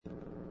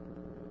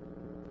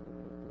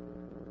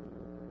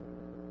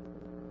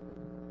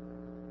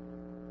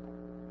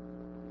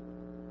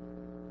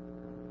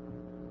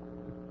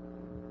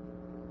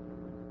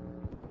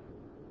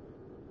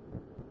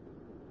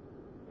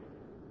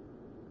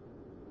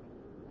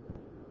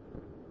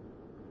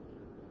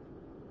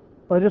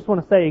Well, I just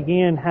want to say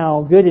again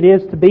how good it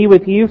is to be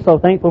with you. So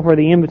thankful for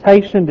the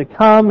invitation to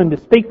come and to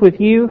speak with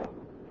you.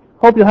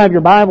 Hope you'll have your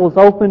Bibles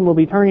open. We'll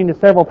be turning to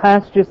several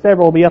passages.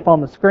 Several will be up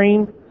on the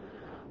screen.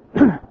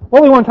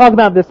 What we want to talk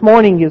about this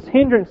morning is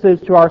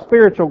hindrances to our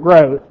spiritual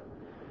growth.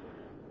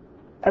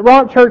 At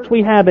Rock Church,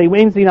 we have a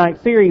Wednesday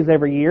night series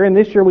every year, and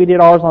this year we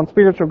did ours on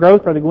spiritual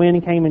growth. Brother Gwen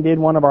came and did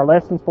one of our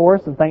lessons for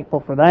us, and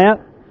thankful for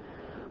that.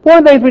 One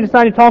of the things we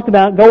decided to talk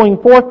about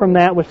going forth from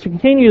that was to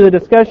continue the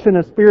discussion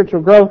of spiritual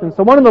growth. And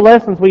so one of the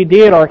lessons we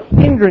did are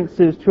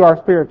hindrances to our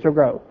spiritual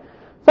growth.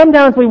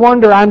 Sometimes we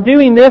wonder, I'm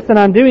doing this and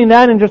I'm doing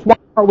that, and just why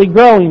aren't we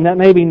growing? That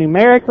may be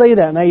numerically,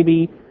 that may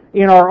be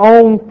in our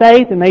own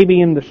faith, it may be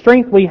in the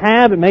strength we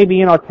have, it may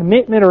be in our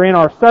commitment or in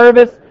our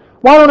service.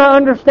 Why don't I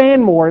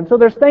understand more? And so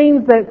there's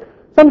things that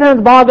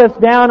sometimes bog us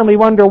down and we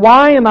wonder,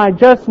 why am I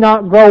just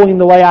not growing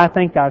the way I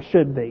think I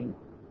should be?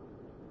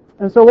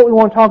 And so what we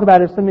want to talk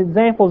about is some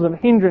examples of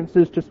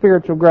hindrances to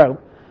spiritual growth.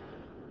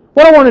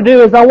 What I want to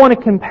do is I want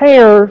to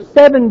compare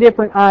 7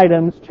 different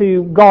items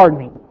to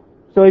gardening.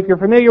 So if you're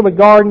familiar with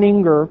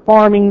gardening or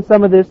farming,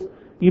 some of this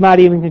you might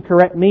even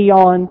correct me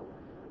on.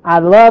 I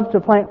love to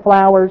plant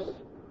flowers,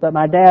 but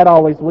my dad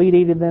always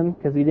weed-eated them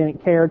because he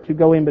didn't care to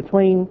go in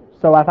between.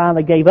 So I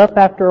finally gave up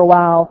after a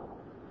while.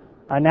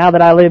 Now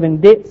that I live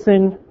in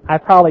Ditson, I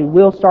probably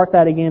will start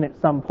that again at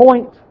some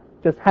point.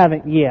 Just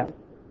haven't yet.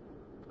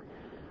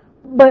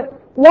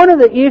 But one of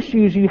the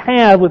issues you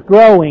have with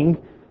growing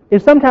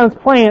is sometimes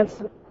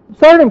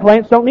certain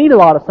plants don't need a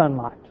lot of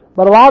sunlight,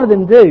 but a lot of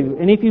them do.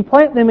 And if you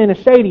plant them in a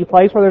shady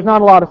place where there's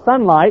not a lot of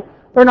sunlight,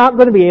 they're not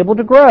going to be able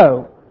to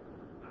grow.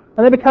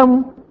 And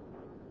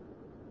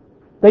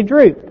they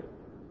droop.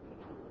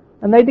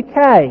 And they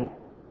decay.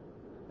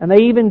 And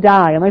they even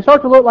die. And they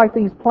start to look like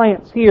these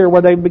plants here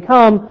where they've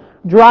become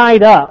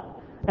dried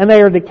up. And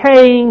they are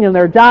decaying and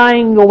they're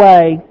dying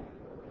away.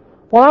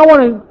 Well, I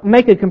want to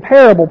make a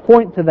comparable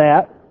point to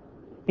that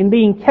in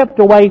being kept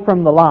away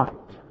from the light.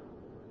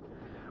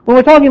 When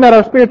we're talking about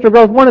our spiritual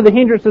growth, one of the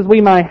hindrances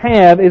we might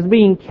have is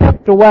being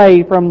kept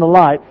away from the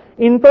light.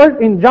 In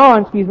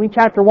John,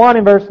 chapter 1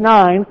 and verse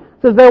 9, it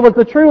says, "There was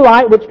the true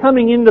light which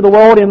coming into the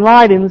world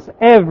enlightens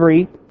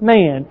every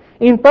man."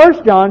 In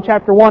 1 John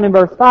chapter 1 and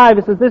verse 5,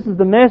 it says, "This is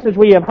the message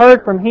we have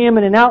heard from Him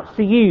and announced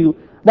to you,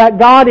 that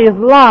God is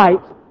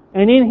light,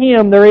 and in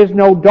Him there is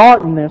no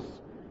darkness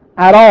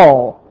at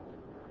all."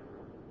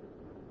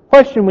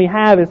 Question we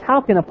have is,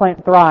 how can a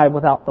plant thrive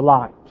without the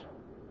light?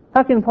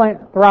 How can a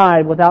plant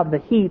thrive without the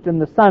heat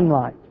and the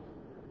sunlight?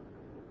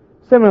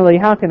 Similarly,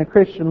 how can a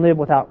Christian live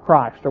without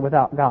Christ or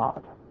without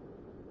God?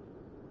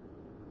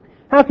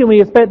 How can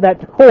we expect that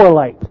to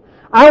correlate?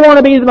 I want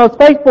to be the most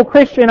faithful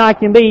Christian I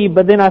can be,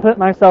 but then I put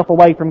myself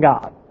away from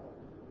God.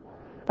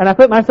 And I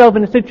put myself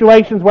into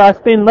situations where I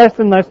spend less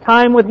and less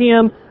time with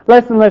Him,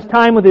 less and less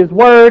time with His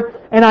Word,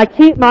 and I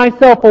keep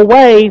myself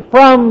away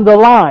from the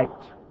light.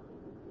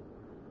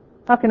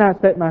 How can I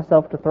expect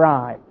myself to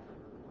thrive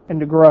and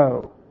to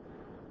grow?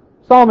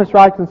 Psalmist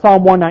writes in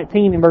Psalm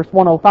 119 in verse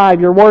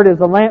 105, "Your word is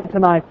a lamp to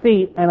my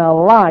feet and a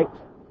light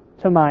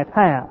to my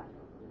path."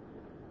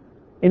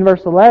 In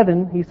verse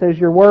 11, he says,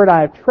 "Your word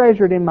I have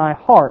treasured in my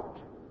heart,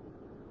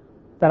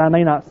 that I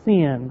may not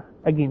sin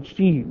against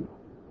you."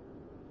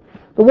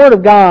 The Word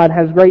of God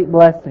has great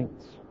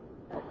blessings.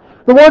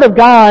 The Word of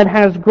God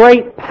has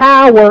great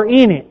power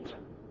in it.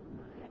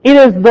 It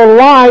is the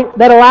light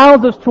that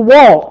allows us to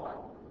walk.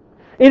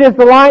 It is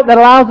the light that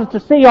allows us to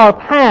see our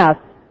path.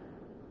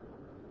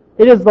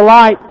 It is the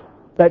light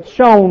that's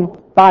shown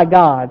by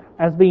God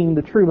as being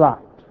the true light.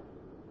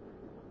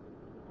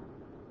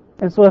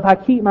 And so if I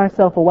keep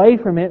myself away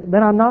from it,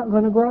 then I'm not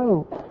going to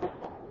grow.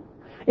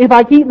 If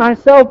I keep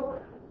myself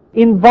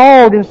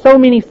involved in so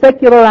many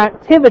secular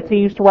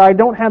activities to where I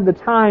don't have the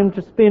time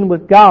to spend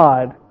with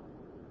God,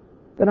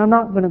 then I'm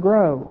not going to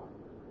grow.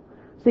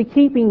 See,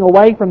 keeping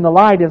away from the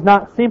light is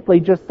not simply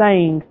just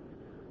saying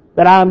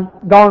that I'm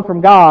gone from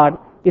God.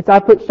 It's I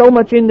put so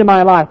much into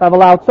my life. I've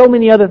allowed so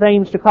many other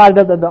things to cloud it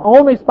up that the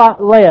only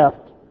spot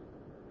left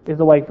is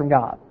away from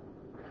God.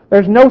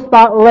 There's no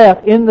spot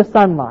left in the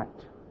sunlight.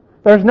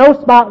 There's no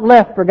spot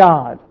left for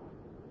God.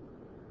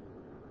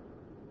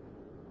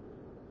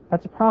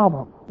 That's a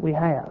problem we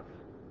have.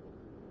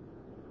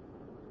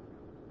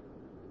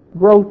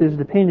 Growth is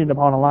dependent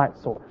upon a light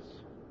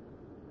source.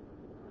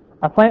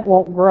 A plant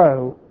won't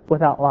grow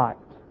without light.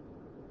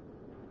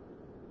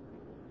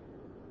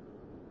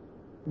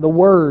 The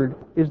Word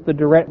is the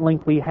direct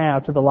link we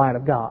have to the light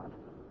of God.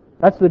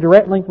 That's the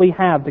direct link we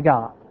have to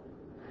God.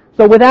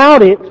 So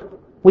without it,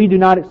 we do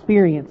not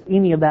experience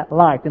any of that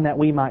light and that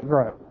we might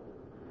grow.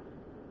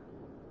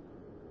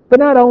 But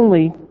not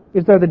only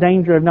is there the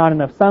danger of not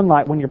enough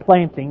sunlight when you're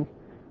planting,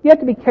 you have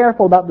to be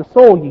careful about the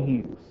soil you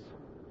use.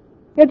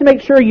 You have to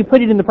make sure you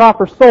put it in the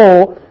proper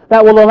soil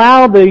that will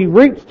allow the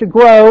roots to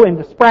grow and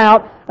to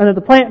sprout and that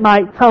the plant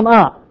might come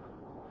up.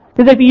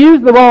 Because if you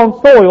use the wrong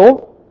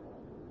soil,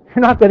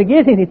 you're not going to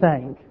get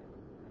anything.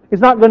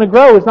 It's not going to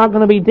grow. It's not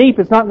going to be deep.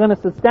 It's not going to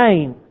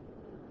sustain.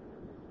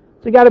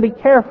 So you've got to be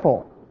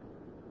careful.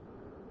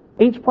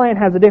 Each plant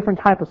has a different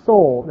type of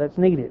soil that's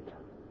needed.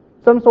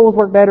 Some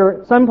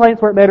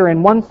plants work better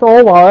in one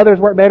soil while others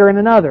work better in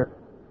another.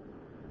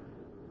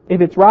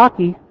 If it's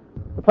rocky,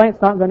 the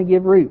plant's not going to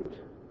give root.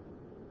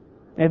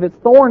 If it's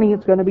thorny,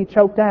 it's going to be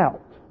choked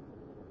out.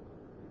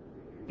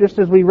 Just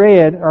as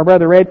our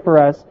brother read for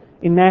us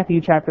in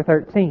Matthew chapter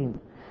 13.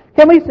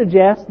 Can we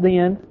suggest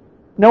then,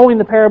 knowing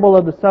the parable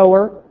of the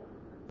sower,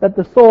 that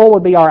the soil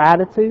would be our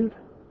attitude?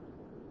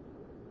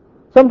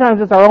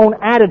 Sometimes it's our own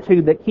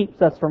attitude that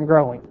keeps us from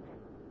growing,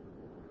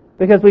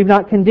 because we've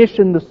not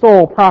conditioned the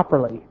soil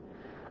properly.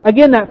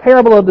 Again, that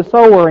parable of the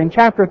sower in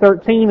chapter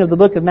 13 of the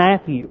book of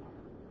Matthew.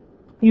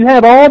 You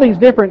have all these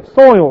different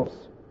soils.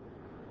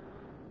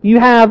 You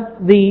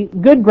have the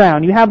good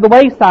ground, you have the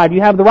wayside,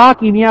 you have the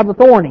rocky, and you have the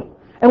thorny.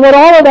 And what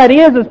all of that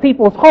is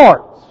people's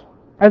hearts,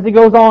 as he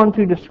goes on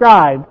to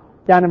describe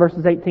down in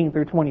verses 18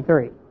 through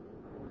 23.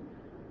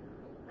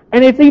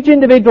 And it's each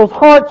individual's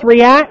heart's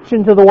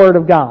reaction to the Word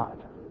of God.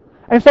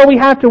 And so we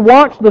have to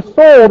watch the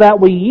soil that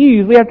we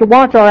use. We have to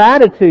watch our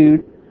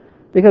attitude,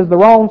 because the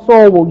wrong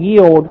soil will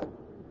yield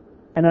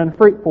an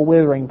unfruitful,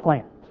 withering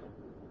plant.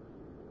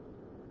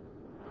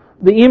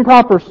 The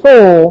improper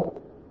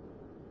soil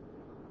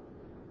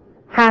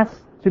has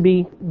to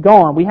be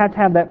gone. We have to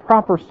have that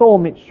proper soil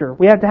mixture.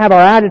 We have to have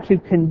our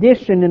attitude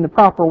conditioned in the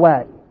proper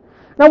way.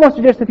 Now I want to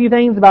suggest a few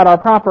things about our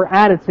proper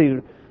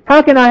attitude.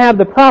 How can I have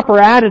the proper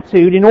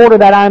attitude in order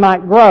that I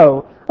might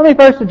grow? Let me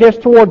first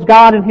suggest towards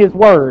God and His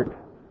Word.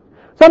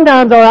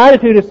 Sometimes our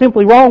attitude is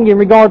simply wrong in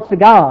regards to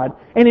God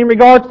and in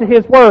regards to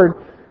His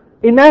Word.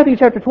 In Matthew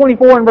chapter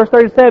 24 and verse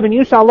 37,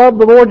 you shall love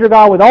the Lord your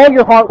God with all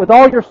your heart, with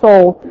all your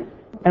soul,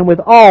 and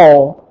with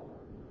all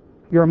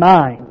your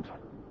mind.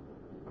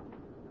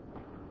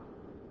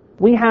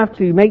 We have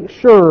to make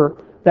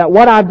sure that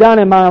what I've done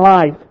in my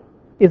life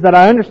is that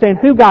I understand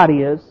who God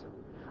is,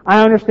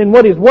 I understand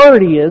what His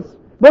Word is.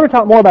 We're going to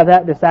talk more about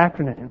that this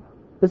afternoon.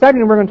 This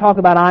afternoon we're going to talk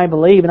about I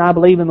believe, and I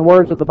believe in the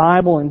words of the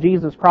Bible and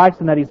Jesus Christ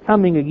and that He's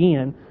coming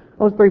again.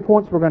 Those 3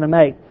 points we're going to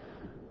make.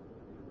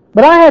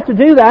 But I have to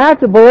do that, I have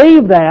to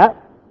believe that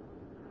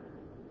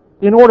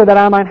in order that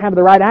I might have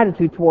the right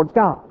attitude towards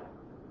God.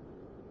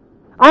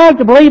 I have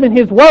to believe in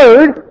His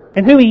Word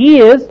and who He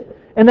is,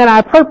 and that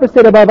I purpose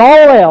it above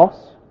all else,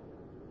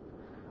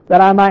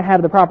 that I might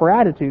have the proper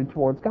attitude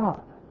towards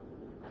God.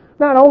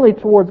 Not only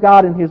towards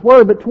God and His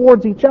Word, but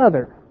towards each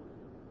other.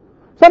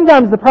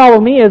 Sometimes the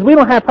problem is we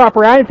don't have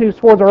proper attitudes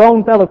towards our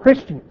own fellow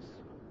Christians.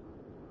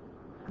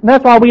 And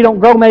that's why we don't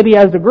grow maybe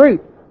as a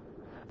group.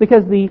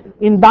 Because the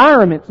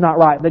environment's not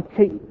right.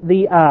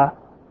 The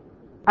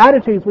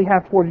attitudes we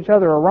have towards each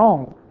other are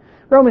wrong.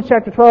 Romans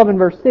chapter 12 and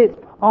verse 6,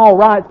 all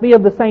writes, be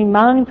of the same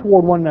mind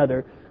toward one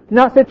another. Do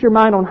not set your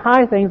mind on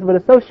high things, but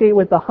associate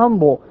with the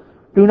humble.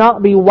 Do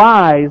not be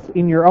wise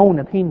in your own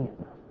opinion.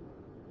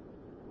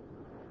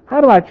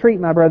 How do I treat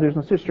my brothers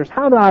and sisters?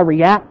 How do I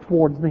react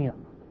towards them?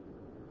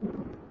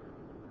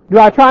 Do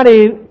I try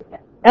to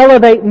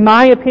elevate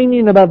my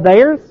opinion above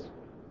theirs?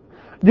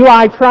 Do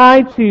I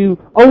try to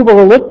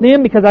overlook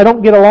them because I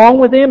don't get along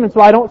with them and so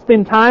I don't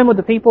spend time with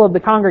the people of the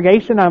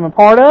congregation I'm a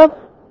part of?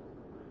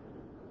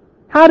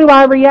 How do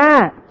I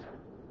react?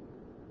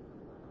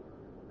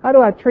 How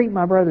do I treat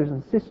my brothers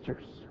and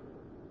sisters?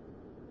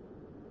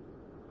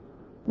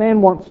 A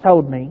man once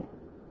told me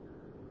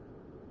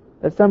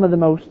that some of the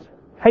most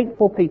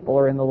hateful people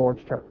are in the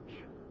Lord's church.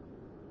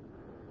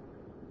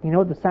 You know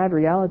what the sad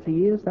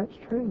reality is? That's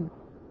true.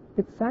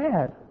 It's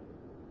sad.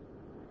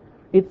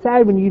 It's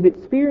sad when you've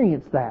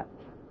experienced that.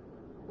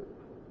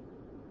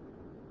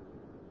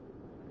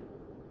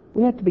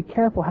 We have to be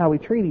careful how we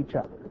treat each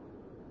other.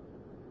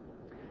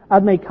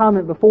 I've made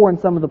comment before in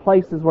some of the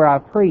places where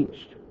I've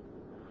preached.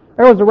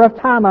 There was a rough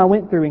time I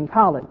went through in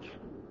college.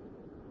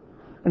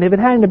 And if it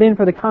hadn't been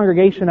for the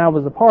congregation I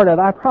was a part of,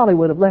 I probably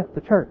would have left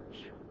the church.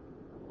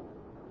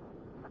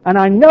 And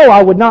I know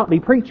I would not be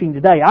preaching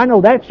today. I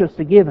know that's just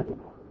a given.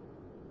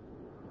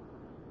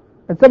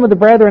 And some of the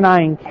brethren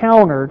I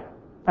encountered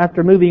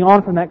after moving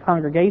on from that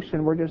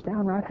congregation were just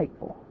downright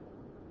hateful.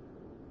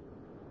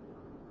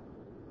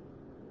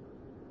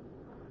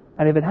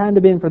 And if it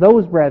hadn't been for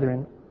those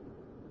brethren,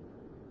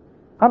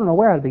 I don't know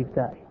where I'd be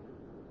today.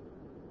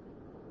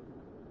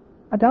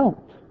 I don't.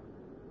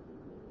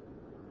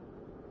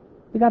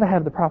 We've got to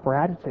have the proper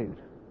attitude.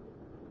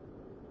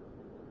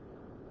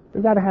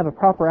 We've got to have a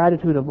proper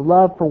attitude of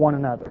love for one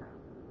another,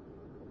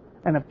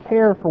 and of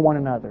care for one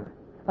another,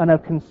 and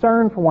of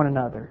concern for one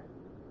another.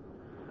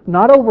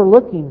 Not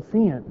overlooking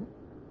sin,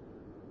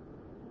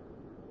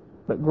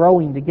 but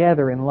growing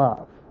together in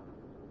love.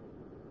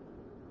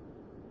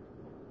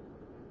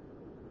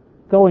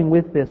 Going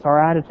with this, our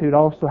attitude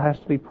also has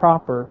to be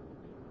proper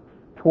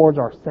towards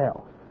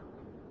ourselves.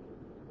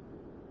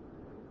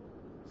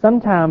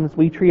 Sometimes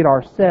we treat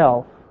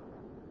ourselves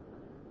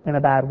in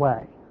a bad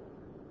way.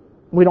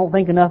 We don't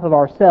think enough of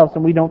ourselves,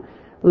 and we don't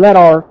let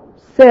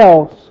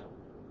ourselves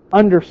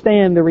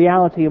understand the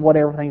reality of what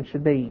everything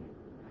should be.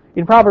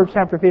 In Proverbs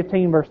chapter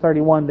 15, verse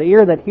 31, the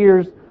ear that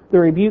hears the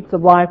rebukes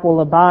of life will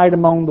abide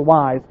among the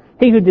wise.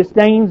 He who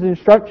disdains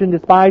instruction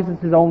despises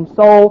his own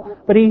soul,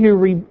 but he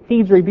who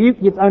heeds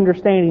rebuke gets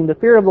understanding. The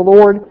fear of the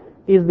Lord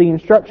is the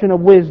instruction of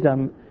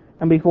wisdom,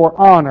 and before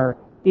honor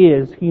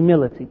is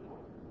humility.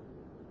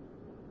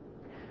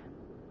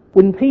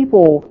 When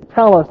people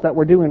tell us that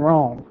we're doing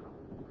wrong,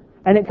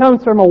 and it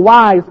comes from a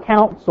wise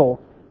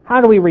counsel,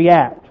 how do we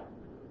react?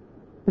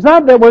 It's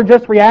not that we're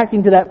just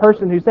reacting to that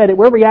person who said it.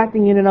 We're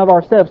reacting in and of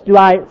ourselves. Do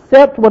I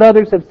accept what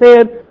others have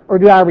said, or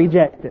do I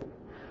reject it?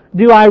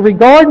 Do I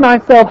regard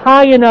myself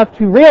high enough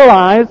to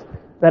realize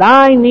that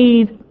I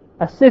need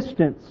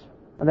assistance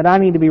and that I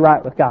need to be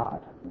right with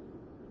God?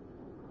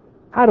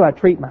 How do I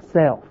treat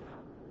myself?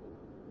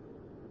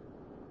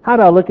 How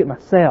do I look at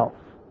myself?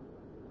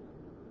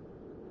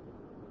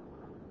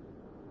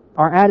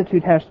 Our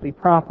attitude has to be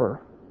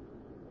proper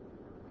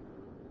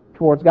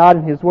towards God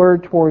and His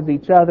Word, towards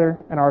each other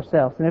and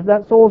ourselves. And if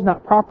that soil is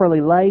not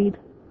properly laid,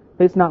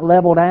 if it's not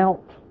leveled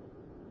out,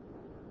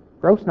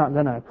 growth's not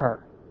going to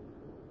occur.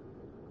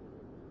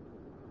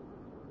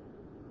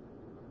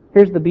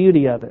 Here's the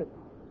beauty of it.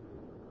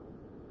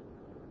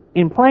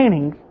 In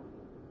planting,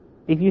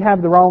 if you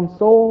have the wrong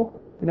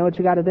soil, you know what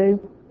you got to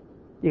do?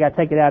 You got to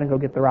take it out and go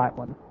get the right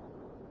one.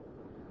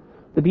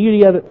 The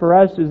beauty of it for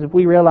us is if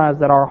we realize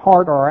that our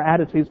heart or our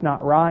attitude's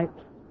not right,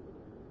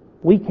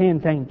 we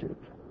can change it.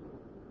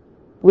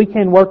 We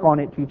can work on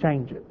it to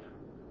change it.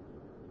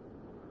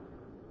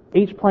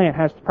 Each plant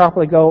has to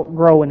properly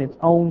grow in its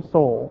own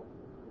soil.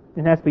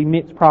 It has to be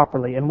mixed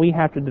properly, and we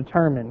have to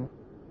determine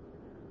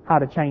how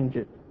to change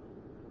it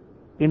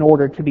in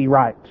order to be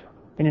right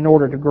and in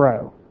order to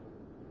grow.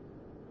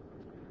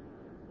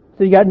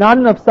 So you got not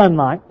enough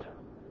sunlight.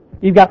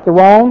 You've got the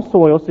wrong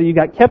soil, so you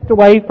got kept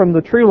away from the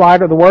true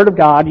light or the Word of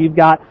God. You've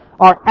got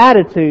our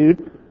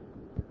attitude.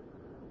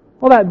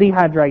 What about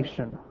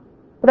dehydration?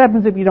 What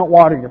happens if you don't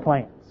water your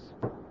plants?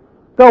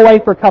 Go away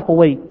for a couple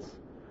weeks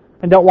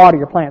and don't water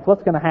your plants.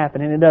 What's going to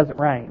happen? And it doesn't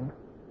rain.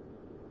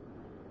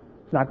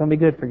 It's not going to be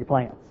good for your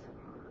plants.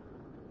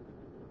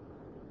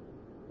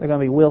 They're going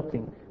to be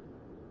wilting.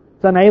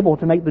 It's unable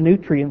to make the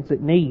nutrients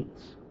it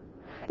needs.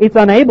 It's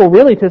unable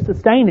really to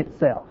sustain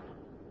itself.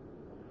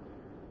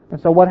 And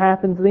so what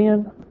happens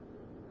then?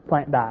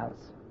 Plant dies.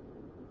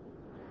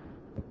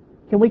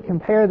 Can we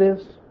compare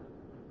this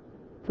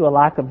to a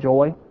lack of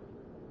joy?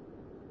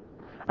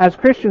 As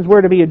Christians,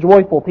 we're to be a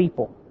joyful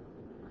people.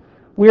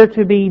 We're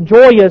to be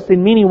joyous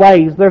in many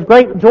ways. There's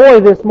great joy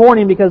this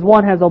morning because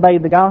one has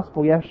obeyed the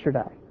gospel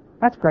yesterday.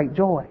 That's great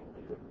joy.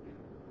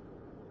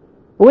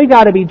 But we've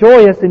got to be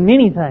joyous in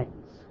many things.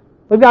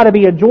 We've got to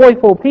be a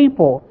joyful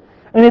people.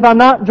 And if I'm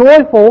not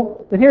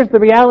joyful, then here's the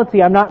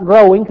reality. I'm not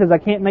growing because I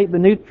can't make the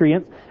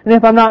nutrients. And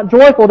if I'm not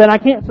joyful, then I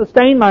can't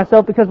sustain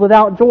myself because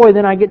without joy,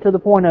 then I get to the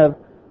point of,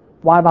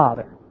 why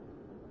bother?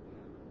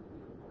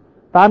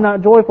 If I'm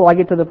not joyful, I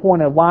get to the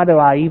point of, why do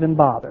I even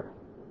bother?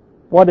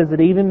 What does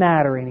it even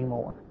matter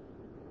anymore?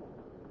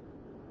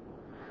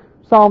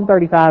 Psalm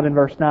 35 and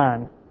verse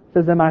 9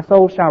 says, "And my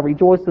soul shall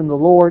rejoice in the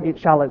Lord, it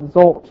shall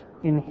exult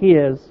in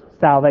His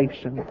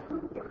salvation."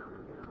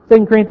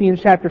 2 Corinthians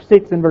chapter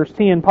 6 and verse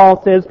 10,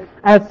 Paul says,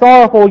 "As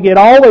sorrowful yet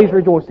always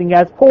rejoicing,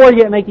 as poor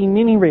yet making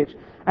many rich,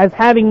 as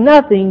having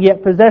nothing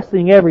yet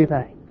possessing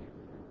everything."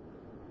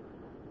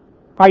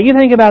 Alright, you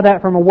think about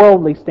that from a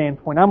worldly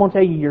standpoint. I'm going to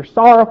tell you, you're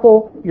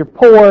sorrowful, you're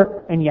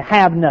poor, and you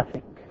have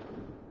nothing.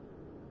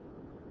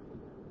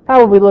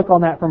 How would we look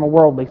on that from a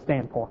worldly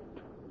standpoint?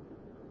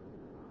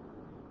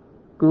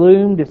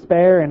 Gloom,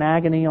 despair, and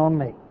agony on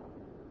me.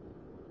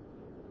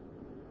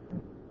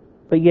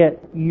 But yet,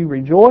 you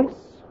rejoice.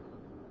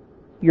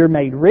 You're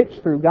made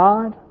rich through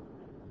God.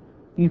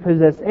 You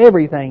possess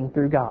everything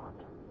through God.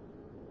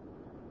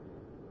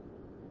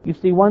 You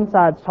see, one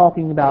side's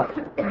talking about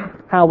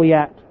how we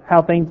act,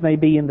 how things may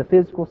be in the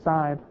physical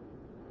side.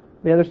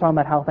 The other's talking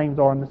about how things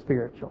are in the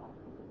spiritual.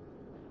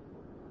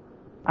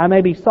 I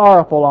may be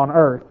sorrowful on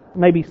earth. I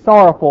may be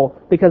sorrowful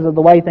because of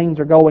the way things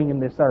are going in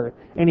this earth.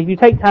 And if you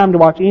take time to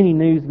watch any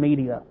news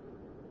media,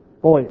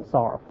 boy, it's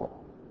sorrowful.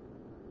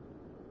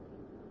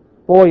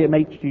 Boy, it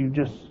makes you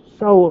just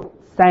so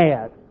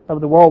sad of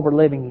the world we're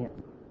living in.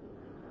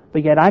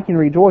 But yet I can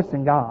rejoice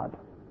in God.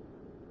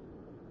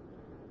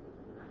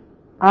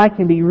 I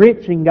can be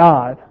rich in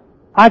God.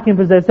 I can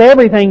possess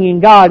everything in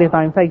God if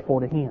I'm faithful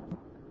to Him.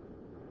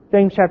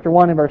 James chapter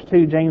 1 and verse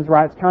 2, James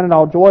writes, "Count it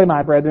all joy,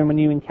 my brethren, when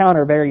you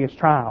encounter various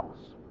trials."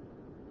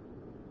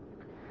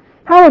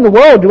 How in the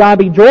world do I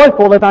be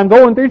joyful if I'm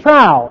going through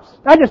trials?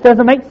 That just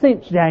doesn't make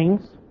sense,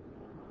 James.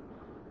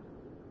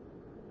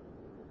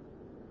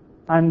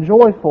 I'm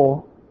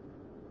joyful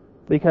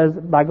because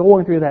by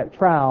going through that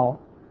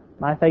trial,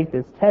 my faith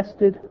is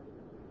tested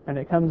and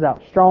it comes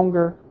out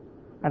stronger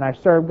and I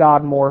serve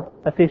God more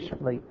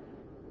efficiently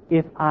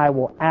if I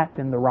will act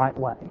in the right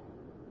way.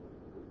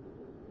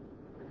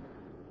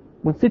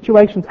 When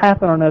situations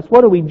happen on us,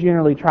 what do we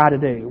generally try to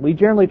do? We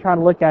generally try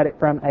to look at it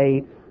from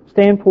a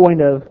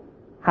standpoint of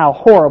how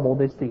horrible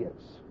this is.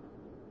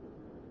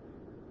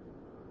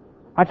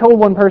 I told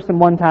one person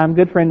one time, a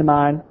good friend of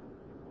mine,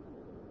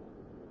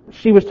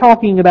 she was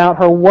talking about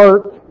her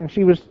work, and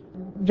she was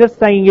just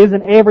saying,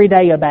 "Isn't every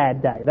day a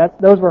bad day?"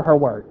 Those were her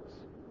words.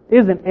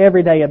 "Isn't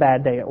every day a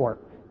bad day at work?"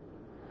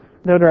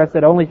 Notice I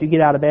said only if you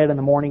get out of bed in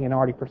the morning and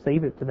already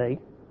perceive it to be.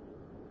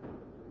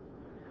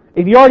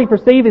 If you already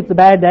perceive it's a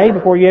bad day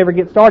before you ever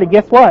get started,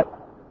 guess what?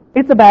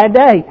 It's a bad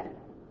day.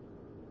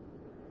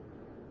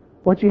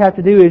 What you have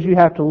to do is you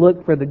have to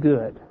look for the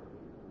good.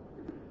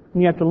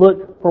 You have to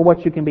look for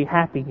what you can be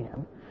happy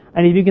in.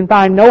 And if you can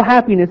find no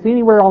happiness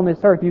anywhere on this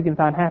earth, you can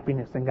find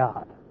happiness in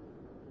God.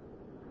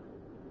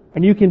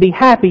 And you can be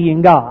happy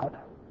in God.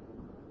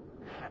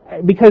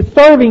 Because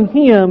serving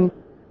Him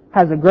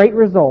has a great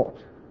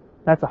result.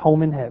 That's a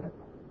home in heaven.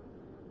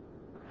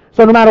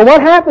 So no matter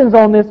what happens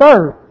on this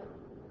earth,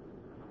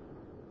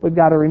 we've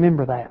got to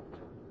remember that.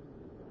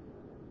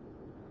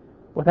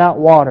 Without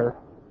water,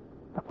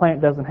 a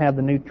plant doesn't have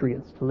the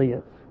nutrients to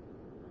live.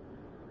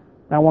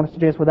 And I want to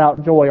suggest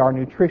without joy, our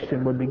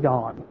nutrition would be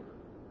gone.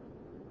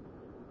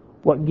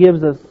 What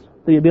gives us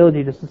the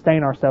ability to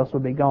sustain ourselves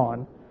would be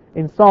gone.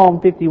 In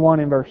Psalm 51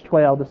 and verse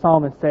 12, the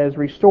psalmist says,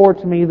 "Restore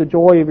to me the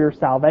joy of your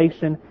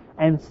salvation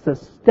and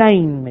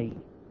sustain me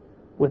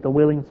with a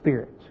willing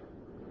spirit."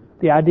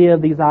 The idea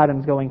of these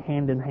items going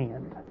hand in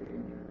hand.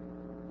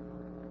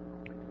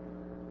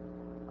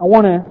 I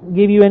want to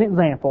give you an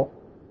example.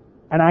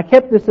 And I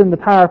kept this in the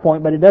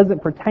PowerPoint, but it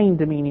doesn't pertain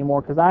to me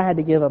anymore because I had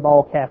to give up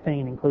all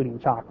caffeine, including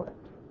chocolate.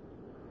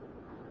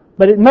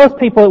 But most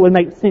people it would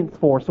make sense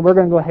for, so we're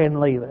going to go ahead and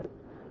leave it.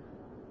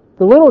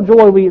 The little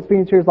joy we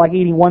experience here is like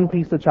eating one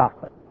piece of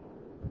chocolate.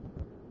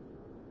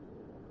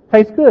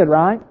 Tastes good,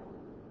 right?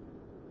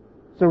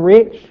 It's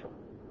rich,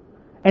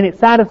 and it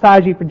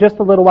satisfies you for just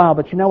a little while,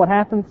 but you know what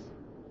happens?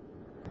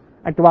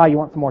 After a while, you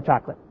want some more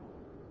chocolate.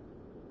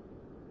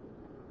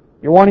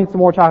 You're wanting some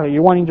more chocolate.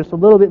 You're wanting just a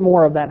little bit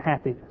more of that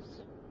happiness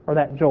or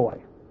that joy.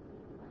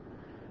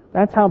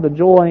 That's how the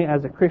joy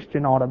as a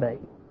Christian ought to be.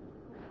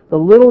 The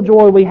little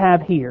joy we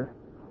have here,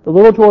 the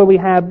little joy we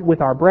have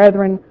with our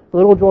brethren, the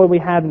little joy we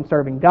have in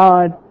serving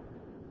God,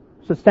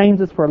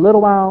 sustains us for a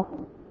little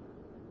while,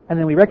 and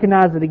then we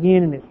recognize it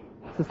again, and it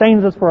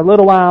sustains us for a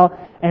little while,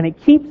 and it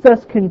keeps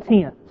us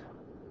content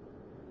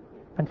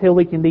until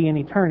we can be in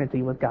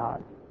eternity with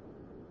God.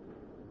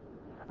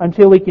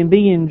 Until we can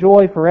be in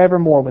joy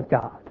forevermore with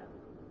God.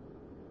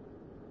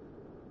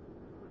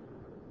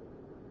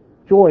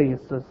 Joy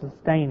is a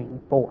sustaining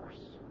force.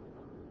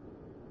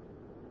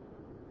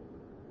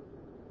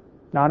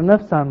 Not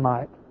enough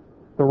sunlight,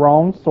 the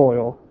wrong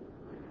soil,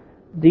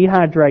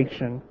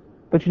 dehydration.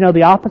 But you know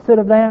the opposite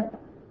of that?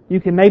 You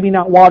can maybe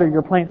not water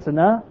your plants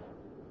enough.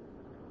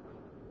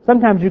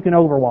 Sometimes you can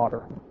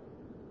overwater them,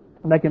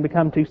 and they can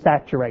become too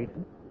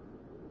saturated.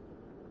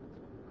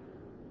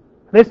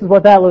 This is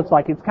what that looks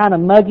like. It's kind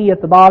of muggy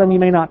at the bottom. You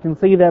may not can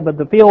see that, but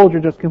the fields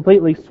are just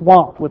completely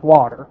swamped with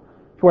water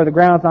to where the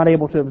ground's not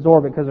able to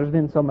absorb it because there's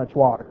been so much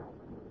water.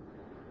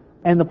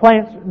 And the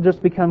plants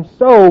just become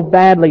so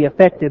badly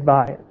affected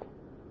by it.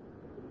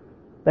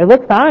 They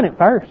look fine at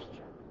first,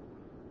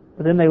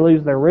 but then they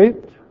lose their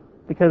root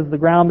because the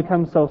ground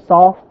becomes so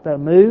soft they'll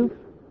move.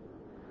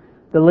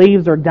 The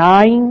leaves are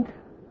dying,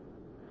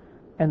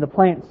 and the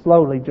plant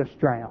slowly just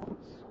drowns.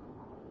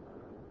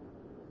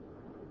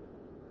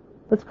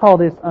 Let's call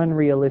this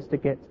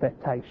unrealistic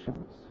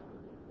expectations.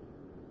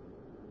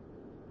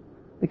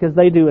 Because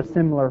they do a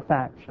similar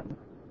faction.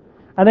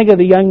 I think of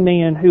the young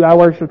man who I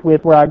worshiped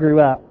with where I grew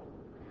up.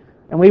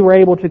 And we were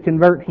able to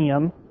convert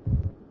him.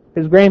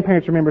 His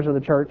grandparents were members of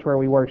the church where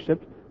we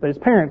worshiped, but his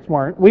parents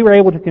weren't. We were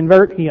able to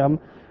convert him.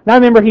 And I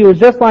remember he was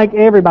just like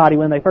everybody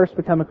when they first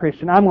become a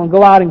Christian. I'm going to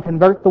go out and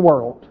convert the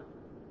world.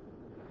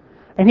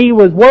 And he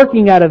was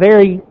working at a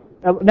very,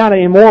 not an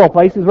immoral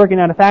place, he was working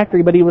at a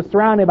factory, but he was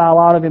surrounded by a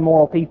lot of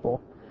immoral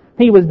people.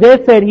 He was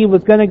dead set he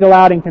was going to go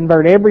out and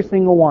convert every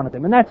single one of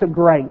them. And that's a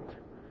great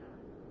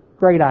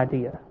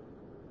idea.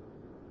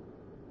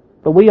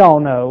 But we all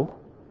know,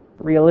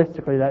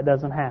 realistically, that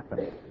doesn't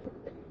happen.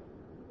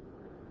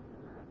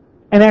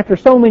 And after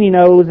so many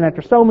no's,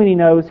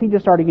 he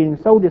just started getting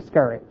so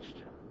discouraged.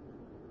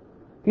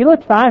 He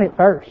looked fine at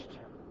first.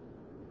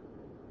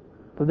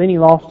 But then he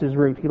lost his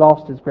root. He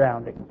lost his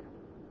grounding.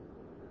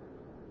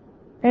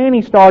 And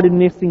he started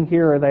missing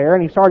here or there,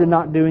 and he started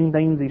not doing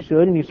things he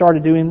should, and he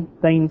started doing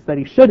things that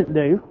he shouldn't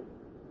do.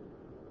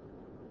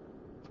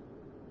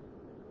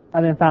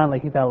 And then finally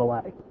he fell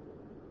away.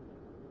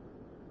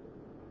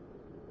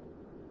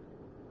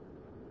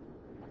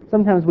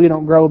 Sometimes we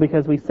don't grow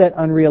because we set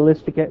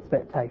unrealistic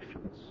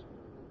expectations.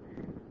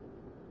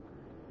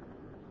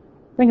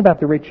 Think about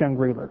the rich young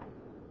ruler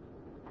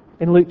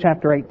in Luke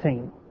chapter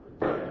 18.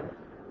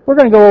 We're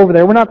going to go over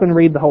there. We're not going to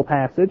read the whole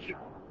passage.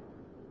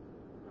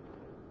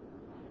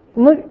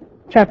 In Luke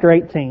chapter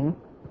 18,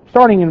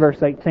 starting in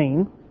verse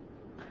 18,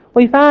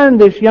 we find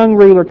this young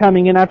ruler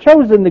coming in. I've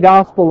chosen the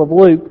Gospel of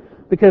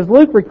Luke because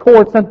Luke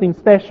records something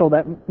special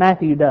that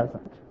Matthew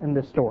doesn't in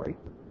this story.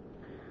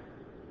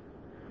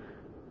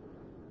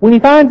 When he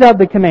finds out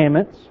the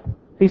commandments,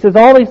 he says,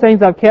 "All these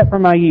things I've kept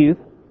from my youth."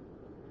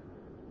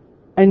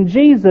 And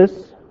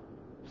Jesus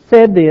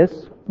said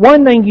this,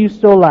 "One thing you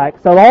still lack.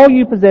 Sell all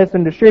you possess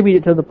and distribute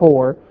it to the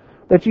poor,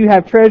 that you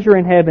have treasure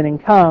in heaven,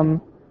 and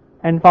come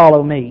and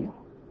follow me."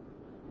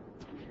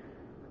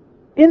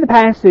 In the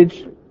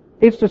passage,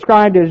 it's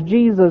described as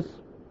Jesus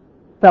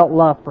felt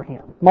love for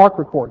him. Mark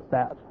records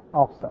that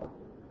also.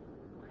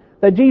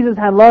 That Jesus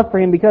had love for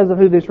him because of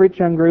who this rich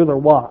young ruler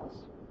was.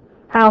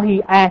 How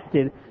he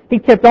acted. He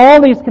kept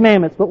all these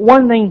commandments, but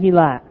one thing he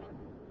lacked.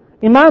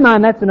 In my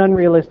mind, that's an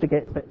unrealistic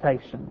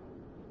expectation.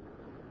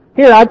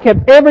 Here, I've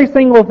kept every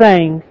single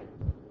thing.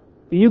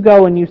 You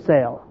go and you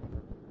sell.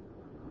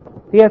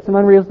 He had some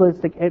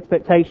unrealistic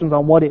expectations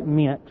on what it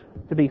meant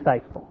to be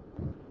faithful.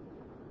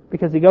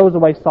 Because he goes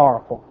away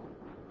sorrowful.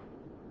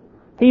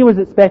 He was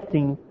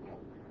expecting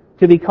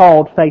to be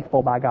called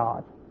faithful by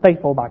God,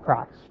 faithful by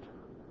Christ.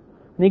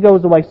 And he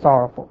goes away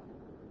sorrowful.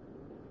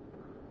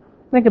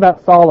 Think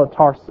about Saul of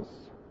Tarsus.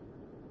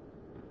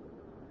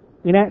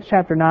 In Acts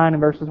chapter 9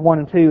 and verses 1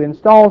 and 2, and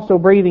Saul, so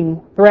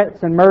breathing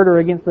threats and murder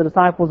against the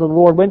disciples of the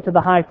Lord, went to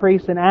the high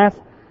priest and asked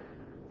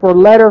for a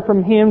letter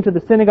from him to the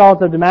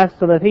synagogues of Damascus,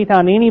 so that if he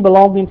found any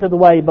belonging to the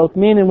way, both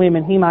men and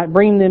women, he might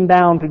bring them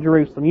bound to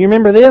Jerusalem. You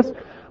remember this?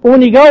 Well,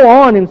 when you go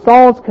on and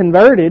Saul's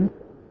converted,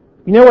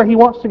 you know where he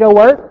wants to go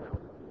work?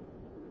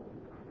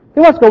 He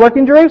wants to go work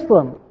in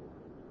Jerusalem.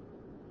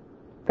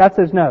 God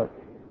says, no.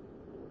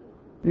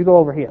 You go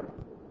over here.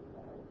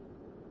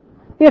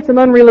 He had some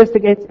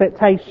unrealistic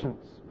expectations.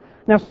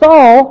 Now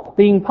Saul,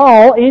 being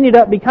Paul, ended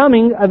up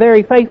becoming a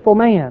very faithful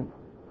man.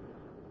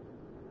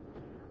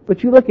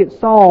 But you look at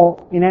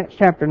Saul in Acts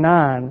chapter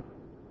 9,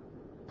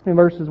 in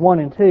verses 1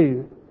 and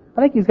 2,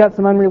 I think he's got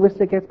some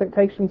unrealistic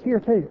expectations here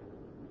too.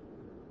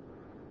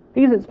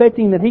 He's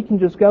expecting that he can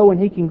just go and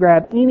he can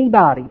grab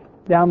anybody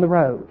down the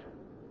road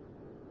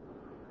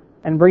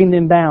and bring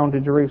them bound to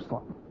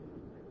Jerusalem.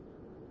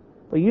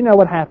 Well, you know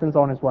what happens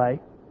on his way.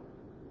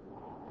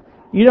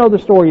 You know the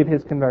story of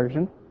his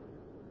conversion.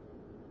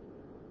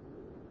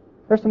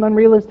 There's some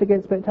unrealistic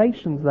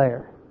expectations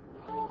there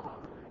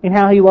in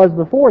how he was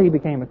before he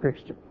became a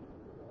Christian.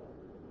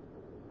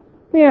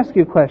 Let me ask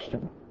you a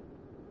question.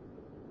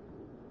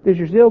 Does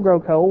your zeal grow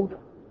cold?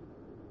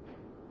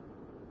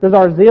 Does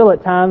our zeal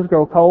at times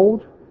grow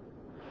cold?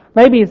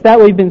 Maybe it's that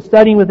we've been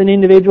studying with an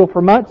individual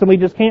for months and we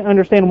just can't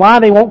understand why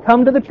they won't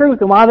come to the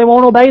truth and why they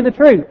won't obey the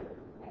truth.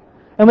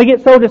 And we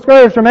get so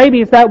discouraged. Or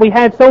maybe it's that we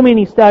had so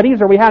many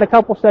studies, or we had a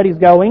couple studies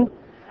going,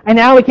 and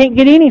now we can't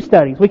get any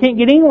studies. We can't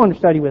get anyone to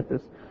study with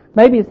us.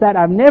 Maybe it's that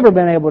I've never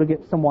been able to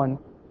get someone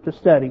to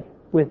study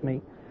with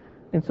me.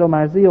 And so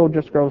my zeal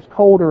just grows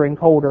colder and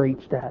colder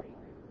each day.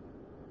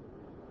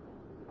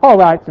 Paul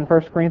writes in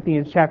 1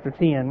 Corinthians chapter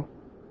 10,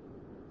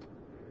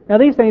 now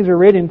these things are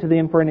written to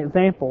them for an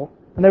example,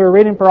 and they were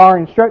written for our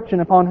instruction,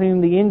 upon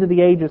whom the end of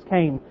the ages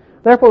came.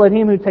 Therefore let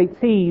him who stands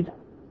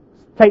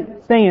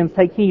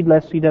take heed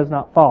lest he does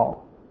not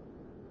fall.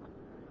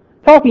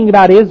 Talking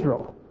about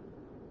Israel.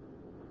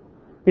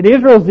 Did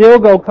Israel's zeal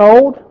go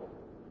cold?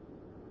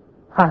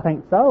 I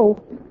think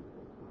so.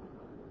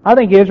 I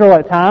think Israel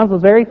at times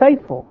was very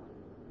faithful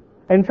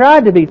and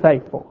tried to be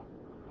faithful.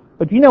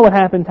 But you know what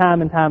happened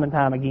time and time and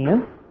time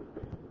again?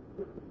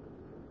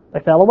 They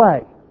fell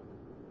away.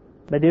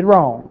 They did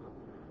wrong.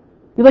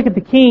 You look at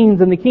the kings,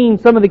 and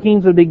some of the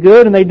kings would be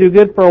good, and they do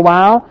good for a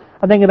while.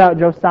 I think about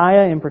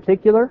Josiah in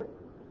particular.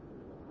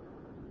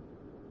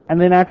 And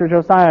then after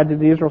Josiah,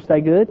 did Israel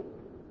stay good?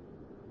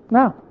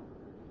 No.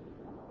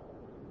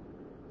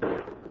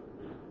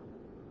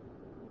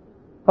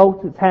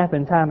 Folks, it's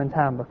happened time and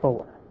time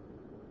before.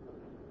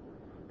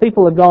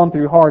 People have gone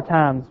through hard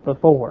times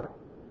before.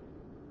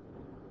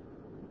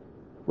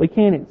 We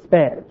can't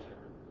expect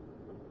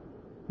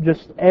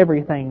just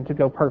everything to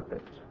go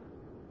perfect.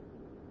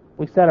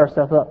 We set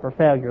ourselves up for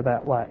failure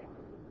that way.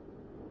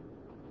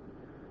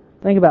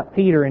 Think about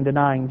Peter in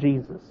denying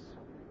Jesus.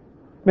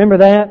 Remember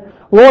that?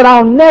 Lord,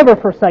 I'll never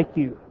forsake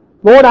you.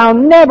 Lord, I'll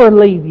never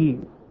leave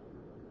you.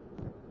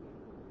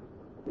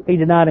 He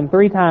denied him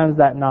 3 times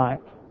that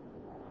night.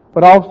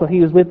 But also he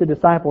was with the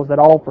disciples that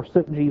all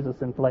forsook Jesus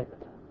and fled.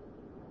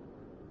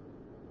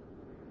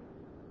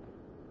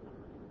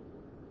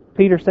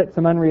 Peter set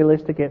some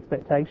unrealistic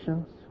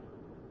expectations.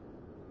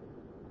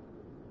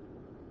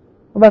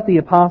 What about the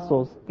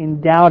apostles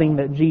in doubting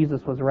that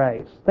Jesus was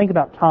raised? Think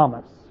about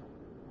Thomas.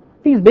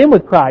 He's been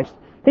with Christ.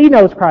 He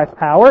knows Christ's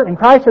power, and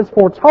Christ has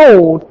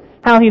foretold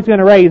how He's going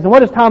to raise. And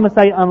what does Thomas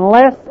say?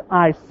 Unless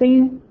I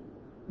see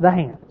the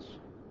hands.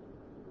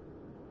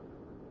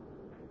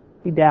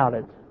 He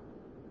doubted.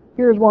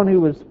 Here's one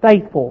who was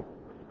faithful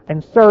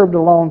and served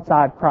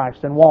alongside Christ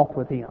and walked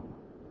with Him.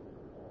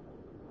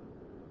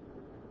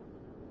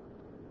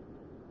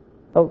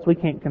 Folks, we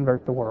can't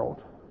convert the world.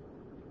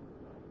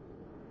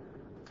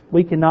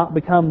 We cannot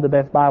become the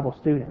best Bible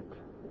student.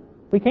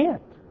 We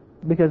can't,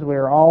 because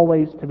we're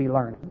always to be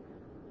learning.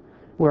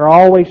 We're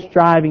always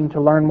striving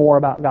to learn more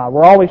about God.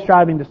 We're always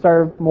striving to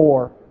serve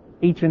more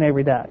each and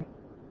every day.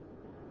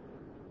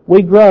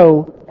 We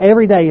grow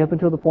every day up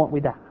until the point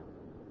we die.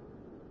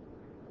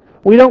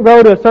 We don't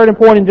go to a certain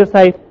point and just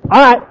say,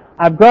 all right,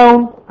 I've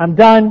grown, I'm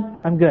done,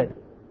 I'm good.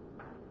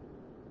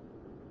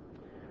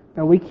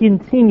 No, we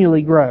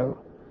continually grow.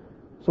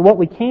 So what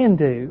we can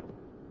do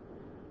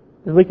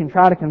is we can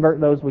try to convert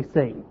those we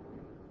see.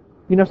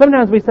 You know,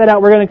 sometimes we set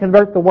out we're going to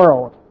convert the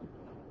world.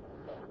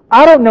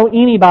 I don't know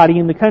anybody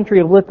in the country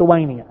of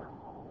Lithuania,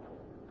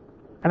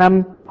 and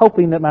I'm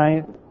hoping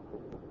that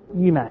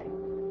you may.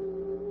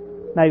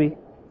 Maybe?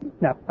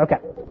 No, okay.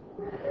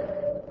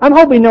 I'm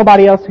hoping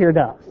nobody else here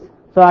does,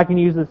 so I can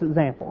use this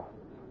example.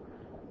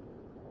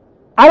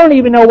 I don't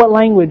even know what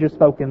language is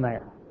spoken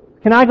there.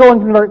 Can I go and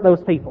convert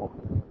those people?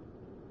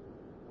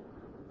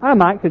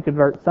 I could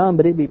convert some,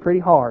 but it'd be pretty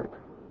hard.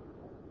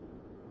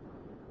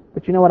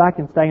 But you know what? I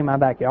can stay in my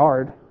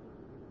backyard.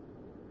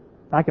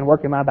 I can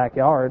work in my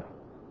backyard.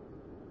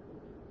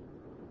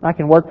 I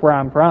can work where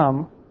I'm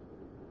from.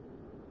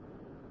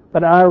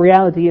 But our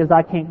reality is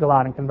I can't go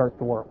out and convert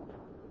the world.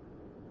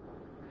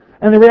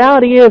 And the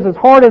reality is, as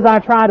hard as I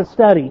try to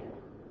study,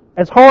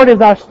 as hard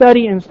as I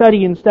study and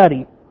study and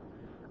study,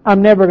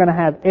 I'm never going to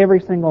have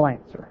every single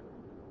answer.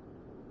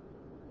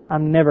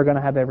 I'm never going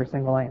to have every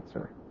single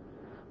answer.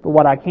 But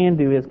what I can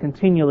do is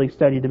continually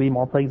study to be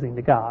more pleasing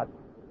to God.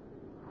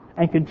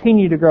 And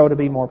continue to grow to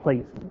be more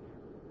pleasing.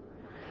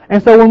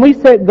 And so when we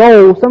set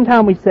goals,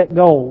 sometimes we set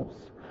goals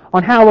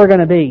on how we're going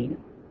to be.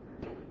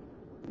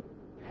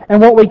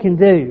 And what we can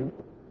do.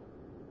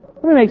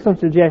 Let me make some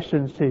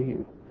suggestions to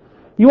you.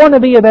 You want to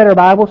be a better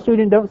Bible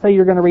student? Don't say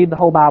you're going to read the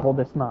whole Bible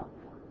this month.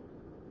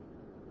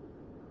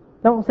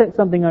 Don't set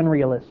something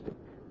unrealistic.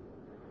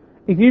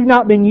 If you've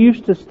not been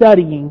used to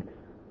studying,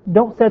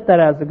 don't set that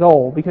as a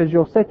goal because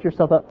you'll set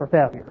yourself up for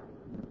failure.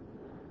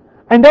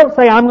 And don't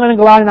say, I'm going to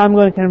go out and I'm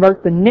going to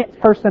convert the next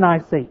person I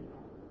see.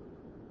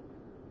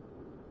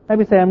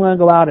 Maybe say, I'm going to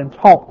go out and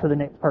talk to the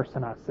next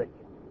person I see.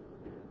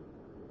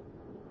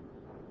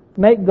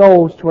 Make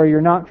goals to where you're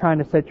not trying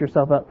to set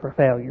yourself up for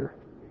failure.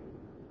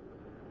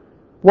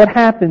 What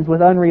happens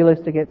with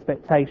unrealistic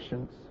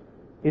expectations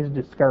is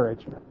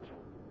discouragement.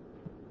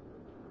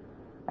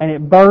 And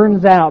it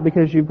burns out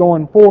because you're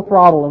going full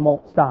throttle and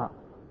won't stop.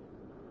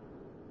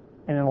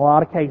 And in a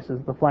lot of cases,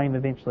 the flame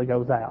eventually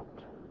goes out.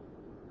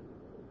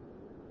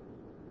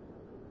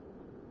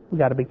 We've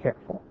got to be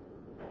careful.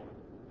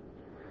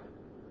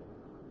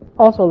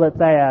 Also,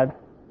 let's add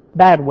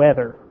bad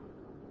weather.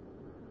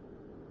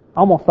 I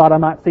almost thought I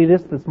might see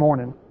this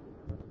morning.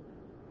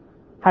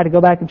 Had to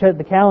go back and check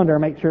the calendar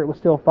and make sure it was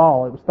still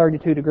fall. It was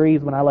 32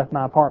 degrees when I left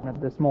my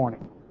apartment this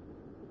morning.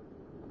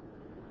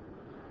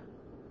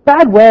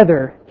 Bad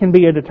weather can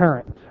be a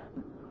deterrent.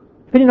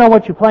 Depending on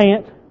what you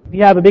plant, if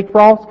you have a big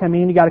frost come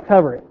in, you got to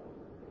cover it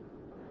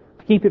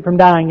to keep it from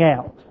dying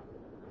out.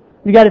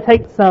 You got to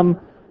take some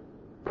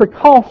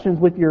precautions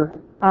with your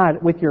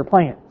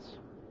plants,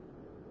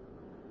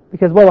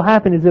 because what will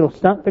happen is it'll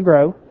stunt the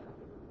growth.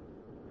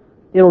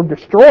 It'll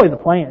destroy the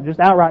plant, just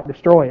outright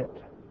destroy it.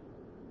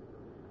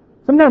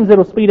 Sometimes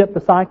it'll speed up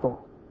the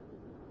cycle.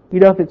 You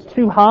know, if it's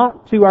too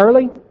hot, too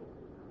early,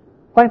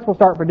 plants will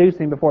start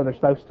producing before they're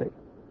supposed to.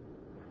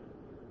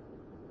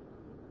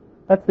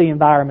 That's the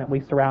environment we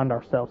surround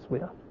ourselves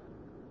with.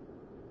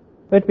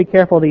 We have to be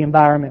careful of the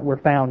environment we're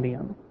found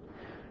in.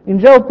 In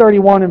Job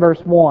 31 and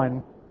verse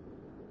 1,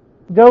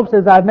 Job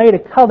says, I've made a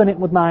covenant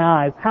with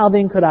my eyes. How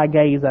then could I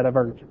gaze at a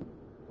virgin?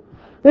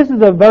 This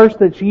is a verse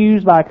that's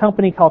used by a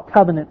company called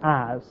Covenant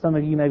Eyes. Some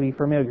of you may be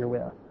familiar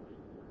with.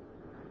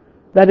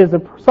 That is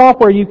a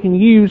software you can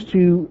use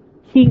to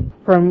keep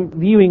from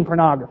viewing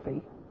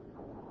pornography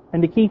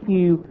and to keep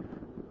you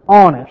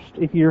honest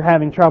if you're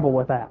having trouble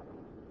with that.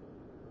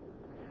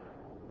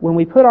 When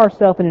we put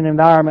ourselves in an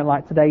environment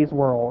like today's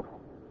world,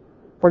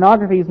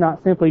 pornography is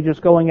not simply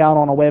just going out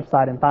on a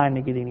website and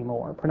finding it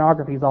anymore.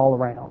 Pornography is all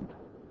around.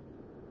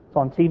 It's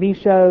on TV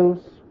shows,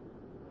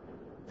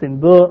 it's in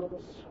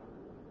books,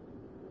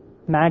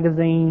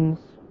 magazines,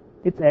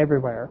 it's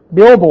everywhere.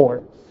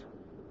 Billboards.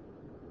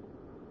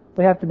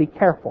 We have to be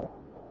careful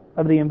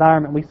of the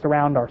environment we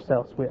surround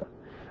ourselves with.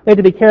 We have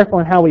to be careful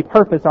in how we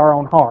purpose our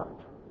own heart,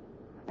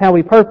 how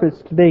we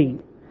purpose to be.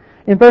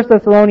 In 1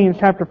 Thessalonians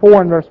chapter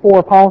 4 and verse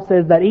 4, Paul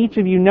says that each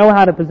of you know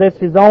how to possess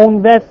his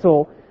own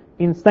vessel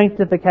in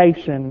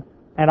sanctification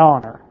and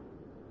honor.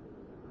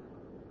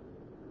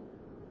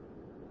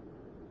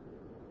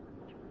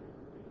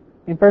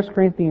 In 1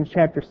 Corinthians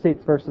chapter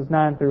 6, verses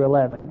 9 through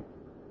 11.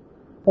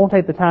 Won't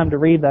take the time to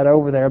read that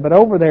over there, but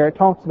over there it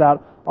talks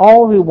about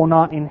all who will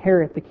not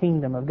inherit the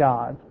kingdom of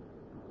God.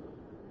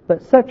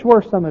 But such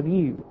were some of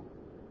you.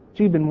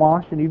 You've been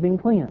washed and you've been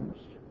cleansed.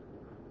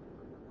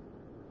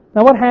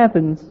 Now what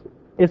happens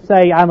is,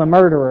 say, I'm a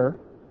murderer,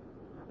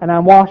 and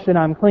I'm washed and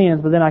I'm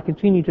cleansed, but then I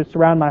continue to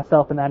surround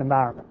myself in that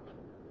environment.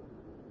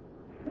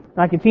 And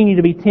I continue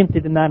to be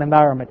tempted in that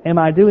environment. Am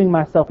I doing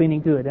myself any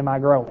good? Am I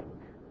growing?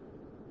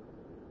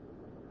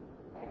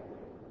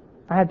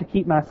 I have to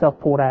keep myself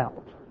pulled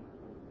out.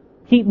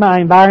 Keep my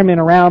environment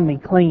around me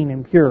clean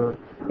and pure.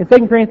 In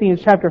 2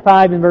 Corinthians chapter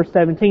 5 and verse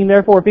 17,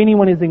 therefore if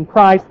anyone is in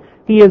Christ,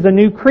 he is a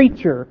new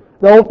creature.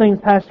 The old things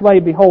passed away,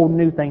 behold,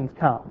 new things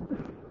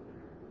come.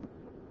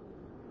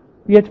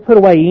 You have to put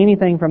away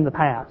anything from the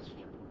past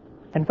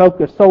and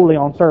focus solely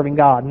on serving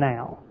God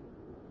now.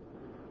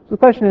 So the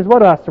question is, what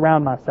do I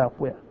surround myself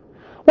with?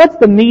 What's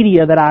the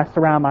media that I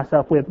surround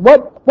myself with?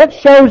 What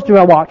shows do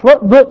I watch?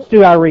 What books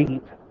do I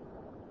read?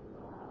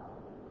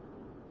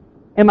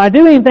 Am I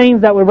doing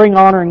things that will bring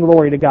honor and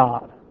glory to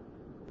God?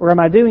 Or am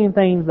I doing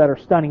things that are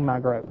stunning my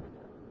growth?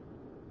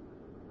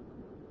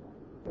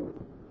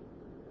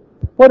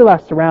 What do I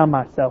surround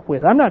myself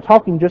with? I'm not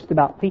talking just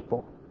about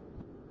people.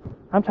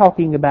 I'm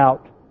talking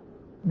about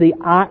the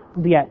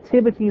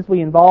activities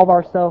we involve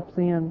ourselves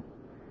in.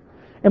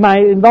 Am I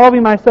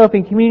involving myself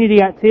in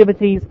community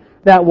activities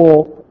that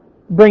will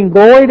bring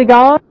glory to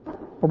God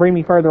or bring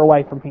me further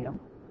away from Him?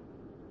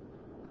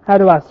 How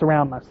do I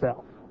surround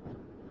myself?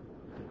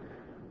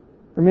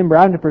 Remember,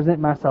 I'm to present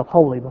myself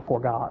holy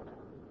before God.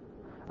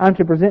 I'm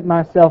to present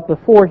myself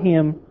before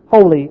Him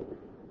holy,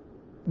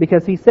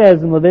 because He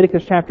says in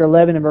Leviticus chapter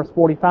 11 and verse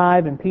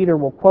 45, and Peter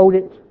will quote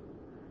it,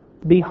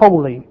 "Be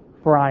holy,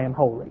 for I am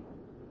holy."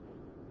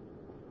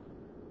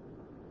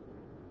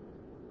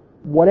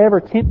 Whatever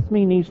tempts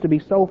me needs to be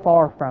so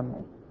far from me.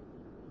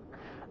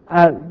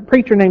 A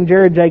preacher named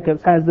Jared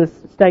Jacobs has this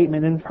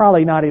statement, and it's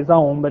probably not his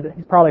own, but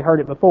he's probably heard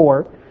it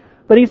before.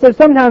 But he says,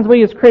 sometimes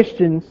we as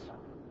Christians,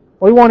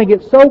 we want to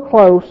get so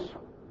close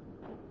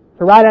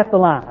to right at the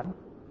line.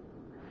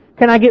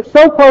 Can I get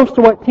so close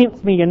to what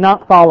tempts me and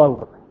not fall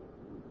over?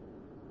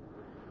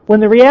 When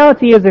the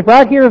reality is, if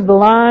right here is the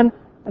line,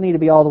 I need to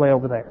be all the way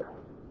over there.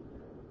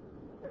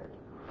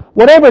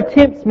 Whatever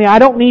tempts me, I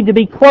don't need to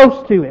be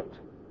close to it.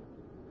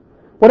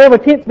 Whatever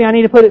tempts me, I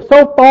need to put it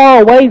so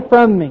far away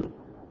from me.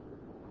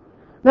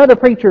 Another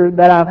preacher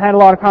that I've had a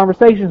lot of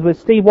conversations with,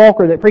 Steve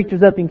Walker, that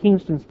preaches up in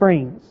Kingston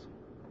Springs.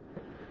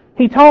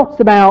 He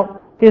talks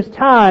about his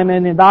time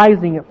in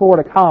advising at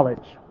Florida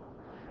College,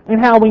 and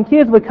how when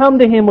kids would come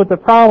to him with the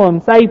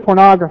problem, say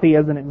pornography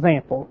as an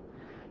example,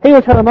 he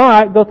would tell them, all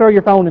right, go throw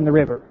your phone in the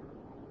river.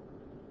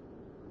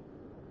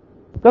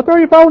 Go throw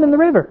your phone in the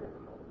river.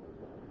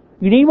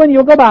 You need one,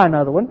 you'll go buy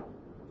another one.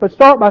 But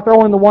start by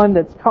throwing the one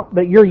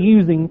that you're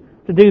using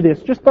to do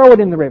this. Just throw it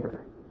in the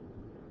river.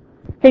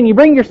 Can you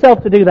bring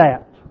yourself to do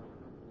that?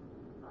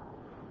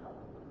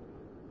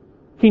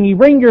 Can you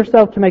bring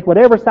yourself to make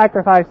whatever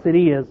sacrifice it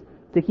is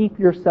to keep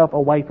yourself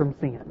away from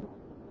sin?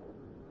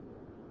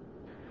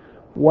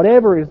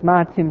 Whatever is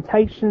my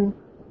temptation,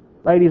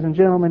 ladies and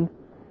gentlemen,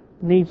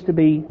 needs to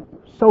be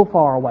so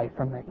far away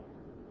from me,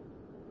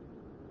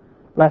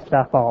 lest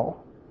I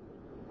fall.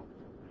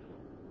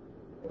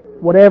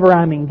 Whatever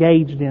I'm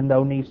engaged in,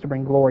 though, needs to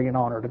bring glory and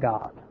honor to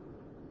God.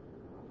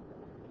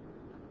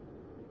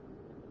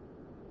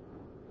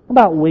 What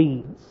about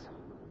weeds?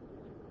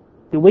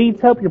 Do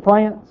weeds help your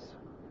plants?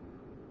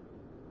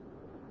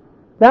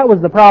 That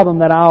was the problem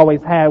that I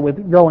always had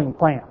with growing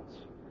plants.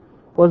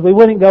 Was we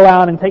wouldn't go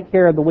out and take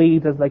care of the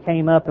weeds as they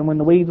came up, and when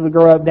the weeds would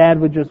grow up, Dad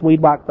would just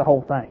weed whack the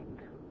whole thing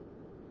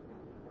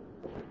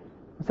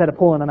instead of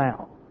pulling them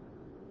out.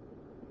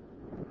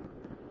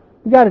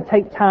 You've got to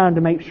take time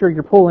to make sure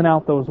you're pulling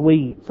out those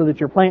weeds so that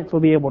your plants will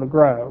be able to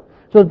grow,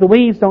 so that the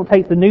weeds don't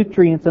take the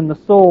nutrients in the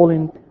soil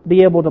and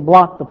be able to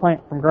block the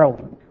plant from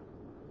growing.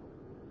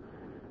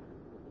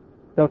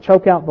 They'll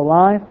choke out the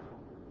life.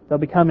 They'll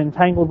become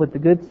entangled with the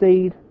good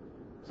seed.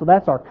 So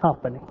that's our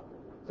company.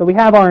 So we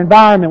have our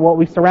environment, what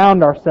we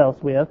surround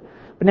ourselves with,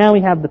 but now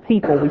we have the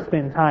people we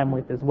spend time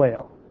with as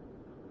well.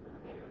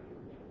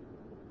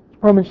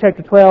 Romans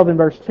chapter 12 and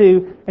verse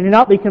 2, and do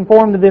not be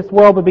conformed to this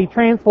world, but be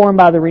transformed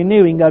by the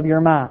renewing of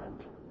your mind.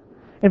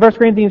 In 1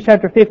 Corinthians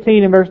chapter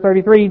 15 and verse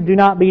 33, do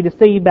not be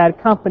deceived,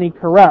 bad company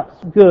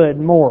corrupts good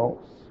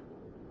morals.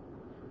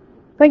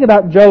 Think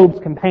about Job's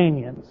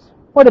companions.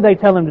 What did they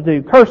tell him to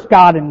do? Curse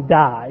God and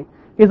die.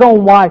 His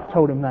own wife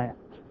told him that.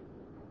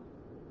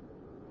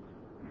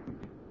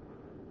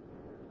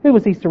 Who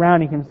was he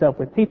surrounding himself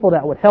with? People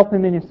that would help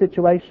him in his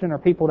situation or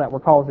people that were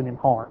causing him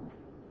harm?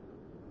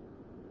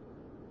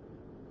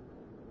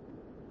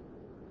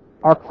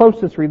 Our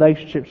closest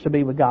relationship should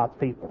be with God's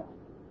people.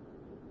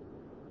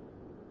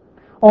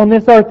 On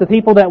this earth, the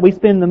people that we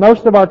spend the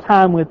most of our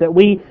time with, that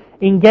we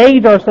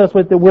engage ourselves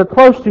with, that we're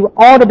close to,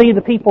 ought to be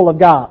the people of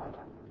God.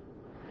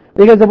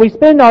 Because if we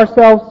spend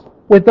ourselves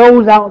with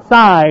those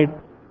outside,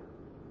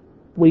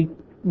 we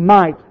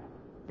might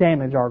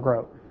damage our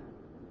growth.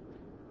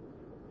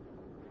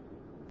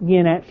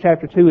 Again, Acts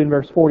chapter 2 and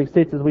verse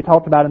 46, as we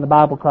talked about in the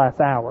Bible class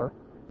hour.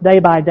 Day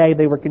by day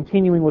they were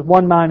continuing with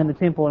one mind in the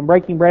temple and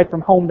breaking bread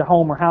from home to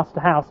home or house to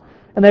house.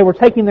 And they were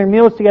taking their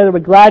meals together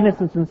with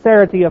gladness and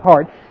sincerity of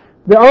heart.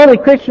 The early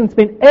Christians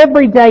spent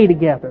every day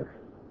together.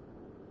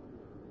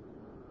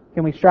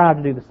 Can we strive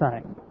to do the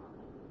same?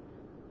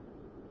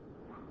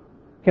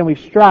 Can we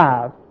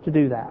strive to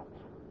do that?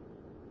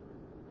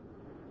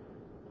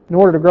 In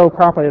order to grow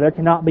properly, there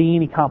cannot be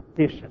any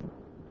competition.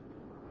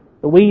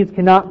 The weeds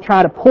cannot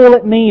try to pull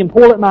at me and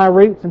pull at my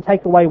roots and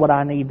take away what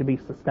I need to be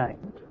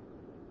sustained.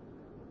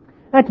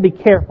 I have to be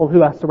careful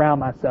who I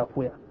surround myself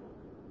with.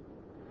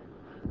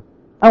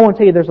 I want to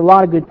tell you, there's a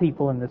lot of good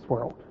people in this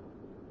world.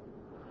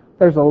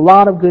 There's a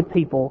lot of good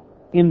people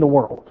in the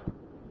world.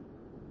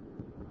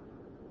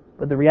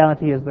 But the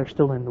reality is they're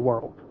still in the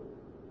world.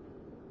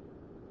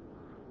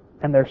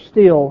 And they're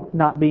still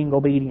not being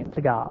obedient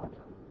to God.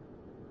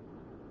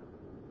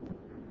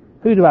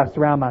 Who do I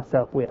surround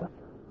myself with?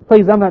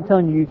 Please, I'm not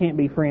telling you you can't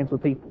be friends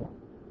with people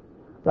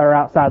that are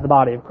outside the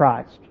body of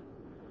Christ.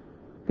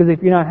 Because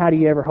if you're not, how do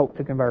you ever hope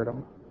to convert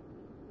them?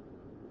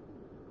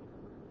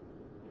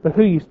 but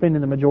who are you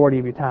spending the majority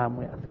of your time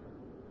with?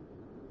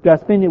 Do I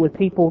spend it with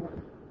people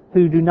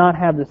who do not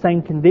have the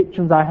same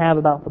convictions I have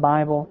about the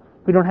Bible,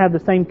 who don't have the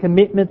same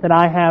commitment that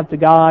I have to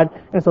God,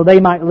 and so they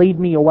might lead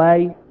me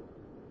away?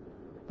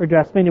 Or do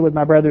I spend it with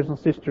my brothers and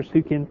sisters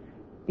who can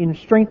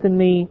strengthen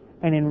me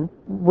and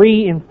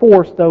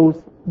reinforce those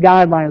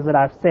guidelines that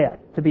I've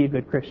set to be a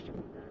good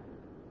Christian?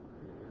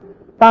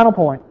 Final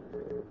point.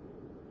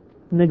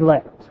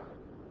 Neglect.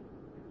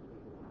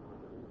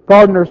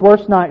 Gardener's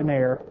worst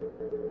nightmare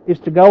is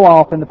to go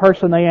off and the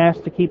person they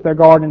asked to keep their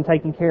garden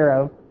taken care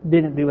of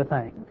didn't do a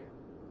thing.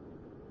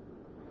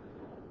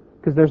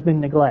 Because there's been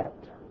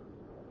neglect.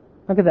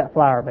 Look at that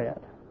flower bed.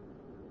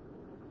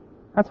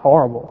 That's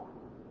horrible.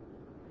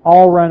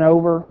 All run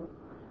over.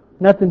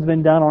 Nothing's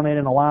been done on it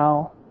in a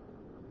while.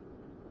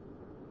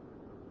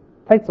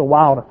 It takes a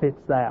while to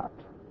fix that.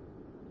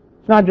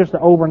 It's not just an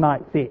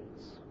overnight fix.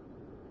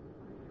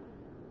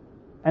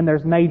 And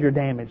there's major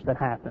damage that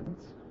happens.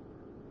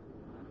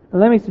 And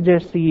let me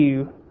suggest to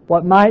you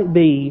what might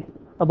be,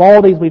 of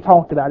all these we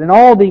talked about, and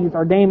all these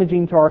are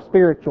damaging to our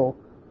spiritual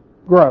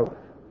growth.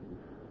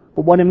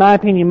 But what in my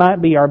opinion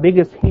might be our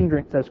biggest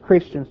hindrance as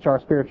Christians to our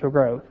spiritual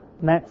growth,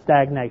 and that's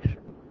stagnation.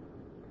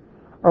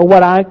 Or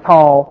what I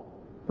call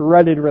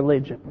rutted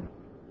religion.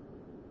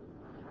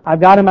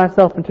 I've gotten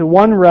myself into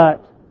one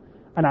rut,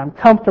 and I'm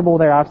comfortable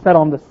there. I've sat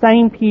on the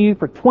same pew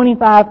for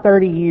 25,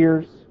 30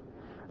 years,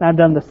 and I've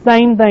done the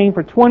same thing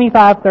for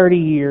 25, 30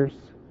 years,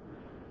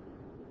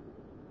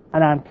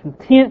 and I'm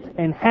content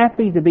and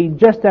happy to be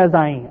just as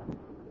I am.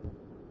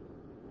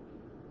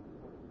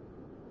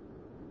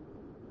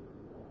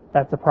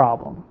 That's a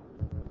problem.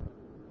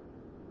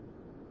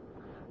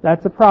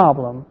 That's a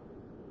problem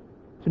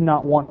to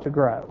not want to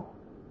grow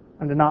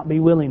and to not be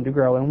willing to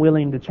grow and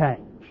willing to change.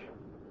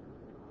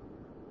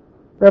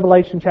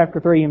 Revelation chapter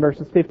 3 and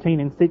verses 15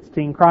 and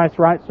 16, Christ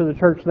writes to the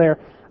church there,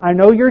 I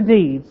know your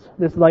deeds,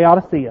 this is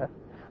Laodicea,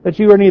 that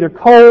you are neither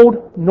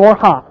cold nor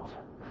hot.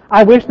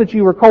 I wish that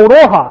you were cold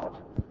or hot.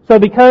 So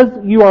because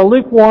you are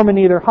lukewarm and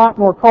neither hot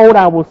nor cold,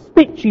 I will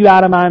spit you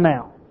out of my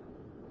mouth.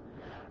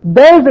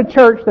 There's a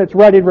church that's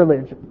rutted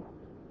religion.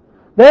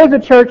 There's a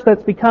church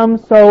that's become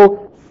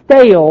so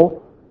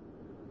stale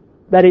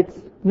that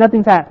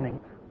nothing's happening.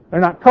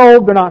 They're not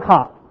cold, they're not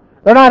hot.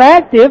 They're not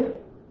active.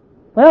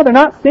 Well, they're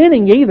not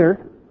sinning either,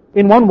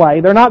 in one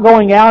way. They're not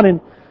going out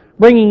and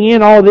bringing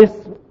in all this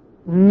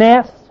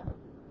mess.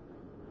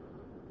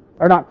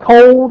 They're not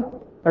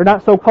cold. They're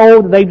not so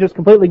cold that they've just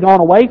completely gone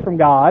away from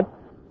God.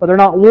 But they're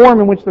not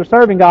warm in which they're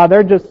serving God.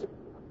 They're just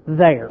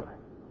there.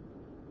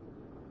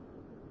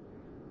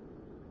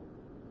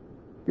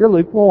 You're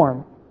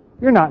lukewarm.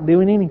 You're not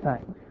doing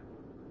anything.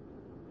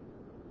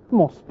 I'm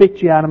going to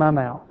spit you out of my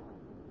mouth.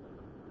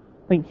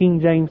 I think King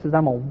James says,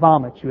 I'm going to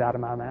vomit you out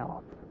of my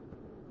mouth.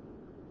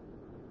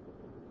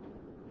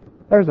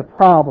 There's a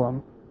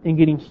problem in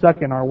getting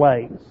stuck in our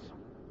ways.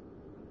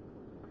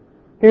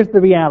 Here's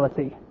the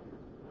reality.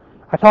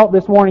 I taught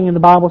this morning in the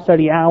Bible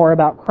study hour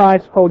about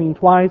Christ quoting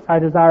twice, I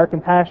desire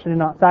compassion and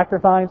not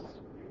sacrifice.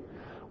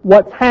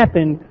 What's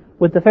happened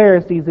with the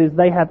Pharisees is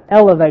they have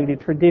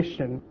elevated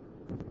tradition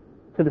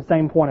to the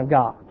same point of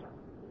God.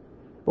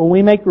 When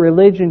we make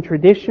religion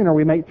tradition or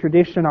we make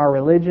tradition our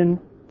religion,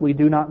 we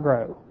do not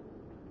grow.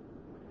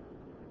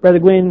 Brother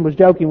Gwynn was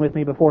joking with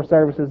me before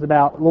services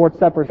about Lord's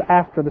Suppers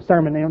after the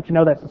sermon. Don't you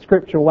know that's the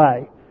scriptural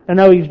way? I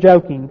know he's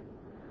joking,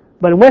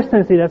 but in West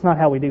Tennessee that's not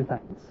how we do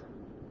things.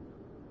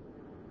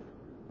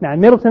 Now in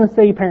Middle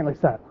Tennessee, apparently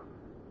so,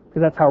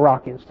 because that's how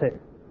Rock is too.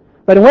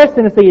 But in West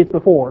Tennessee, it's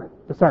before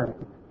the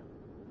sermon.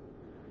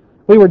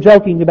 We were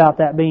joking about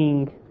that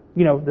being,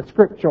 the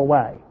scriptural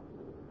way.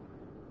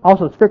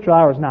 Also, the scriptural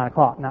hour is 9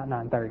 o'clock, not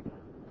 9:30.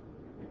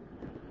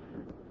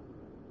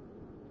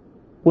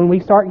 When we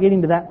start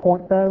getting to that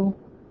point, though,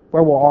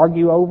 where we'll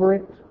argue over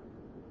it,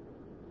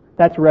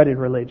 that's rutted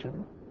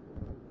religion.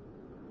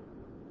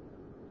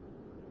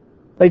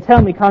 They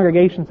tell me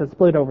congregations have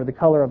split over the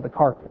color of the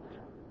carpet.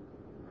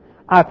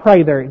 I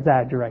pray they're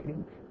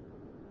exaggerating,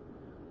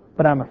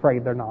 but I'm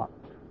afraid they're not.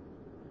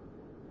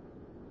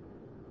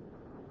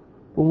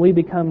 When we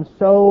become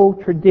so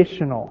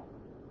traditional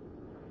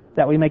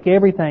that we make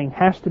everything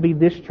has to be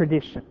this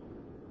tradition.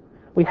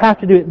 We have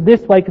to do it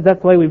this way because that's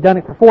the way we've done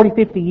it for 40,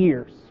 50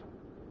 years.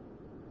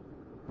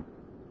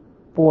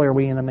 Boy, are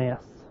we in a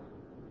mess.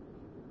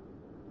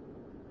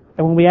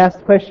 And when we ask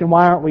the question,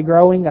 why aren't we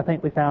growing? I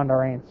think we found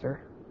our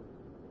answer.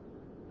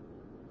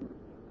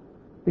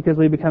 Because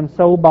we become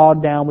so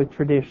bogged down with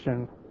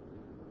tradition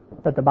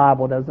that the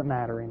Bible doesn't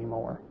matter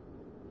anymore.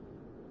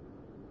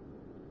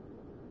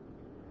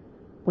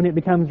 When it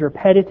becomes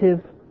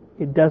repetitive,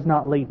 it does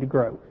not lead to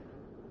growth.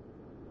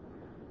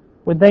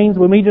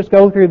 When we just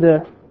go through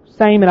the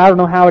same, and I don't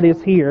know how it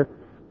is here,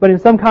 but in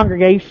some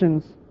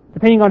congregations,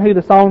 depending on who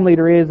the song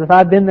leader is, if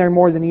I've been there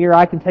more than a year,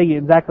 I can tell you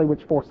exactly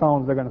which 4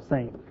 songs they're going to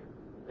sing.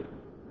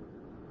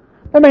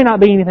 There may not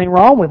be anything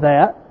wrong with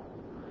that,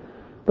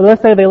 but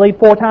let's say they lead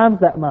 4 times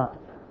that month,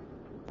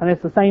 and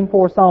it's the same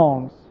 4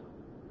 songs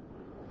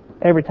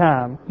every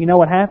time. You know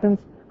what happens?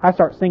 I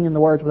start singing the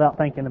words without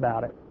thinking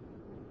about it.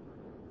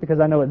 because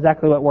I know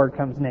exactly what word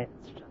comes next.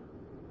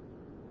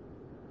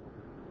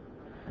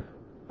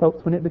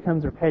 Folks, when it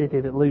becomes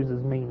repetitive, it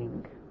loses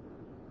meaning.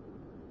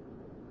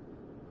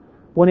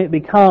 When it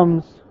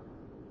becomes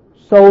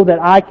so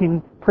that I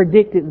can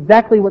predict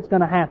exactly what's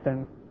going to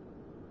happen,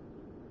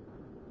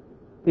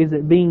 is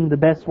it being the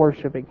best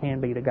worship it can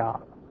be to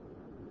God.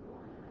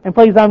 And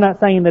please, I'm not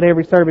saying that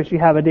every service you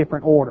have a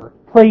different order.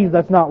 Please,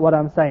 that's not what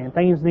I'm saying.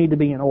 Things need to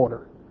be in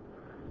order.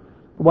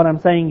 What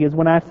I'm saying is,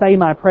 when I say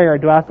my prayer,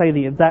 do I say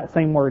the exact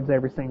same words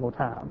every single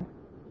time?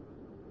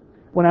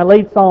 When I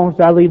lead songs,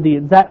 do I lead the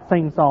exact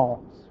same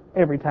songs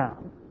every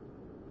time?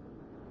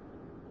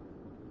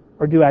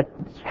 Or do I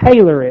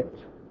tailor it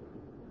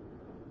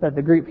that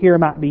the group here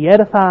might be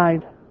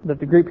edified,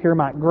 that the group here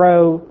might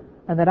grow,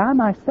 and that I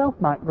myself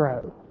might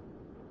grow?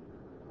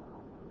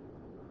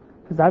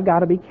 Because I've got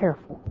to be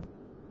careful.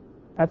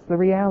 That's the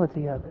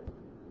reality of it.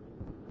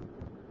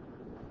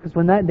 Because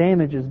when that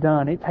damage is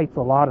done, it takes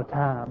a lot of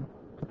time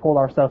to pull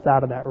ourselves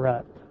out of that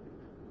rut.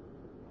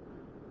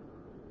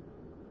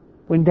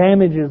 When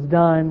damage is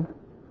done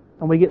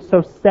and we get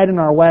so set in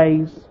our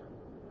ways,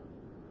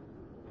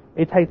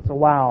 it takes a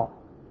while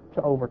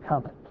to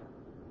overcome it.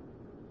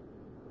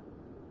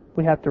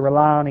 We have to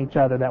rely on each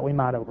other that we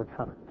might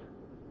overcome it.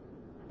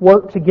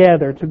 Work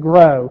together to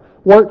grow.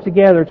 Work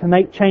together to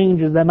make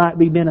changes that might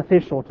be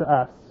beneficial to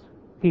us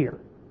here,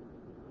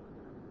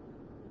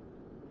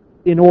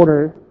 in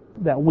order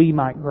that we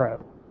might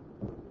grow.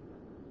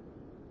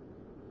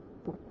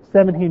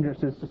 7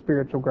 hindrances to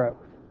spiritual growth.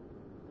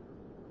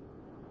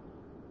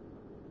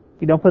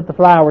 You don't put the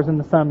flowers in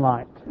the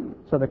sunlight,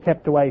 so they're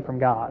kept away from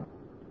God.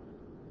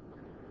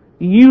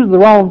 You use the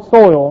wrong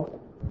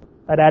soil,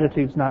 that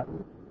attitude's not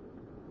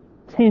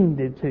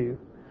tended to.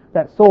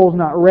 That soil's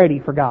not ready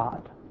for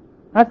God.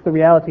 That's the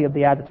reality of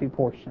the attitude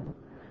portion.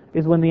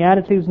 Is when the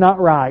attitude's not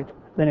right,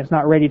 then it's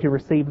not ready to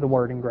receive the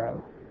Word and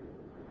grow.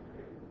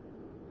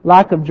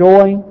 Lack of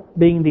joy,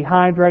 being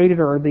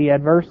dehydrated, or the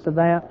adverse of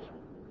that.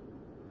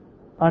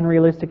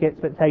 Unrealistic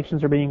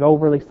expectations, or being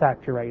overly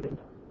saturated.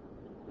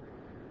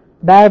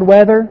 Bad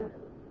weather,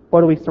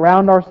 what do we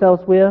surround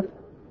ourselves with?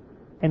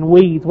 And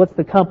weeds, what's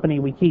the company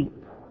we keep?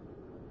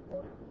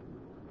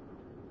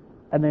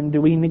 And then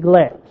do we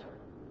neglect?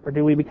 Or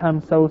do we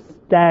become so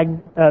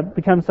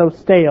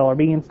stale, or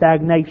be in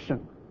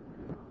stagnation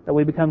that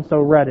we become so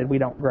rutted we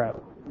don't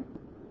grow?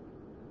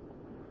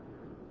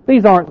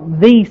 These aren't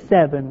the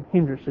 7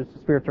 hindrances to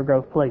spiritual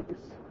growth, please.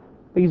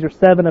 These are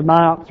 7 of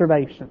my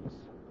observations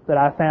that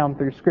I found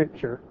through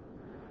Scripture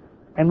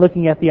and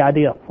looking at the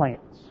idea of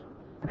plants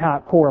and how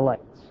it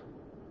correlates.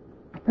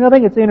 And I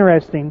think it's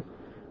interesting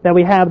that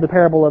we have the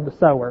parable of the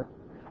sower.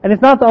 And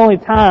it's not the only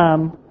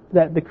time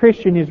that the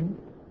Christian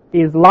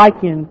is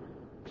likened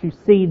to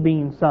seed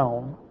being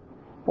sown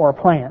or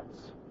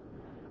plants,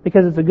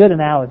 because it's a good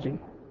analogy.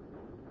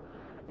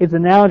 It's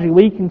an analogy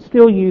we can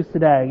still use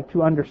today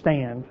to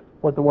understand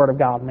what the Word of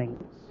God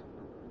means.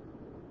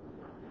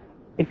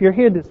 If you're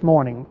here this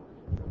morning,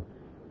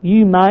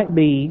 you might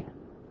be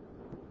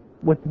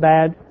with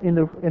bad in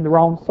the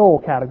wrong soul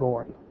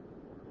category.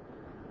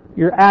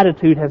 Your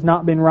attitude has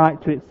not been right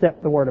to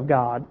accept the Word of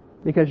God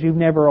because you've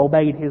never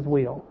obeyed His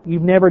will.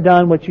 You've never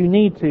done what you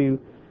need to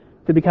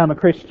become a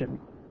Christian.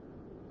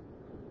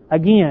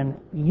 Again,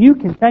 you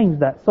can change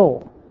that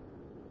soul.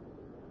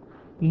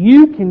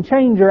 You can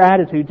change your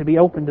attitude to be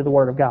open to the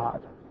Word of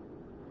God.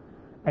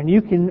 And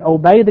you can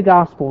obey the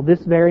gospel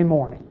this very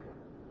morning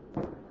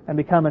and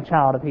become a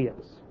child of His.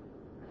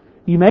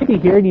 You may be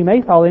here and you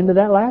may fall into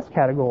that last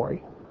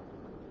category,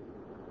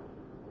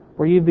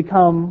 where you've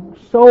become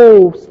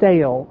so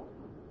stale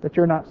that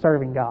you're not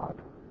serving God.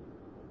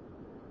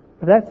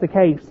 If that's the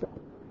case,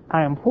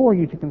 I implore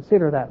you to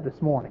consider that this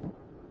morning.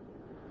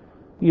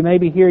 You may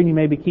be here and you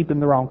may be keeping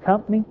the wrong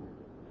company.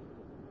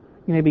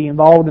 You may be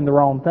involved in the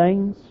wrong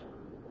things.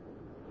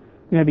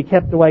 You may be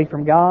kept away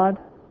from God.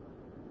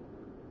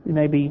 You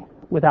may be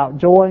without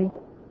joy.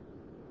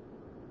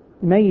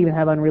 You may even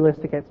have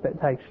unrealistic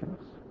expectations.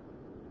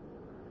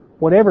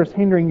 Whatever's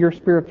hindering your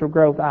spiritual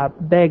growth, I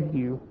beg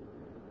you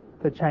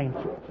to change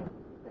it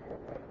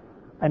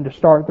and to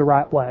start the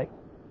right way.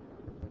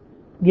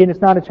 Again,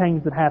 it's not a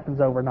change that happens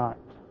overnight.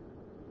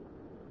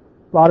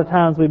 A lot of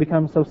times we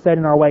become so set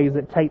in our ways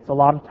it takes a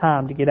lot of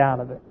time to get out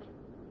of it.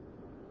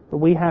 But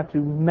we have to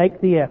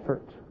make the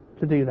effort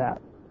to do that.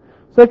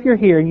 So if you're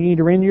here and you need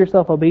to render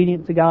yourself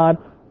obedient to God,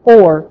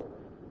 or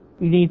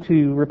you need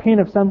to repent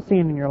of some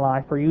sin in your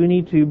life, or you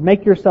need to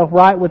make yourself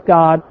right with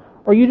God,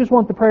 or you just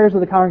want the prayers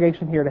of the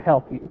congregation here to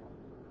help you,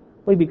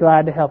 we'd be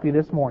glad to help you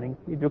this morning.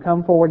 If you'll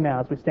come forward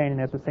now as we stand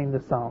and as we sing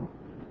this song.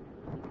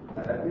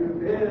 Have you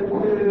been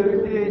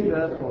to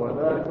Jesus for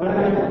the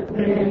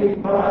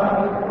cleansing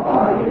blood?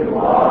 Are you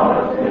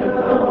washed in the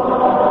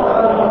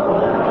blood of the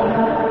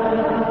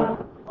Lamb?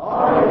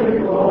 Are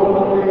you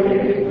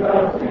fully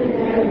trusting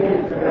in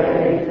His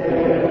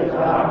grace's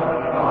power?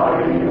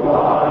 Are you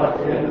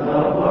washed in the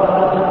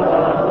blood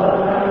of the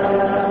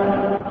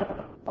Lamb?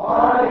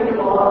 Are you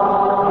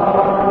washed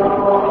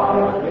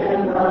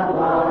in the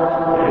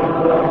blood,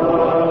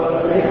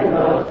 in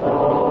the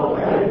soul,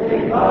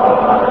 cleansing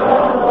blood?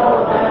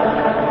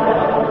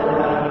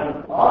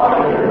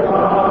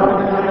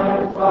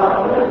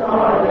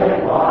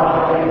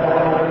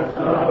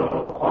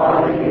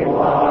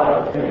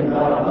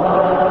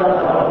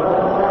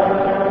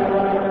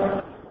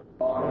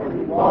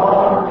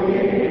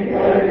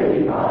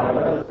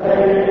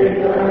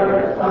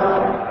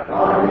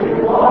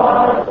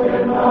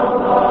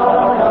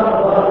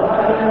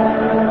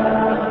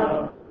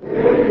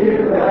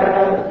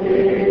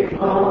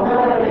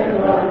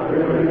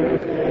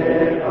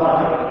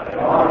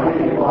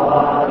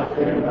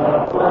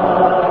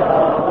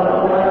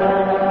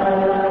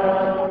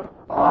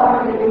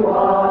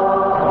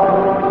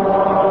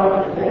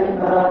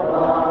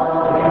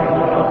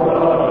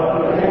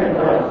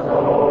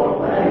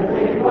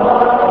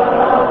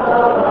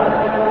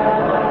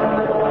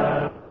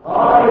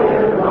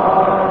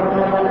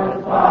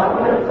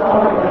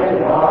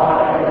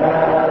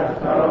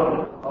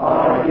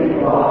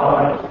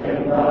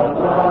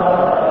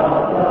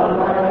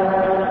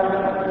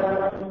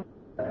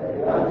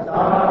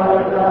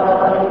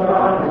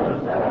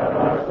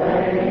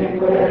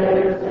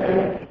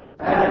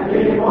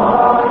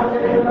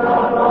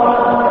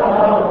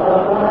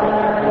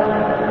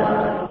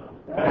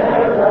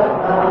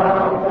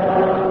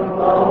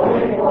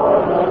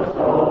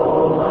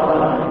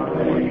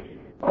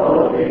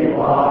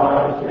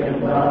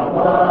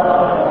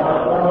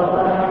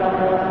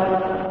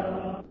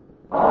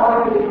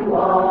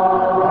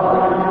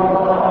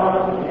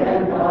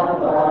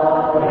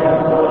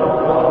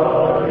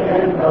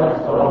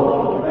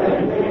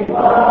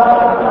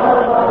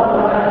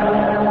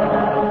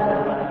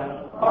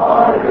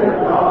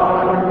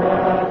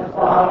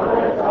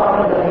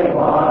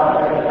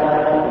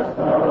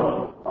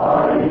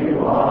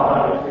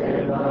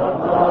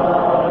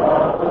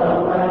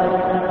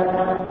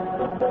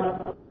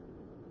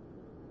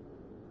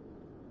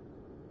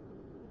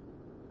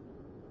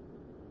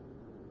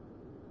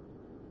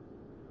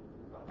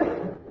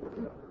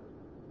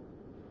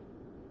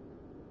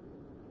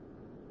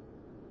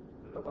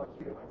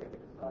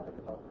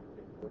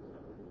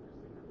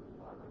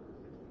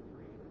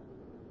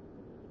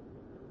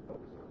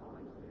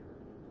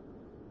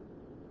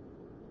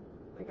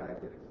 I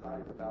get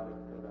excited about it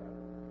because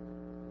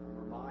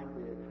I'm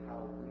reminded how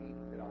weak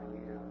that I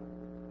am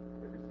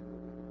every single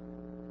week.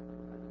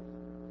 I just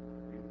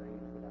do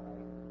things that I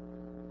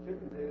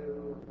shouldn't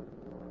do,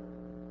 or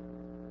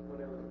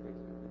whatever the case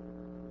may be.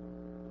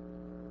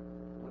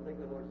 One thing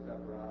the Lord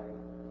Supper, I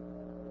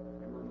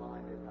am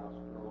reminded how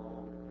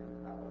strong and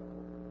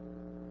powerful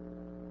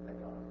that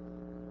God is.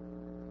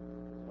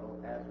 So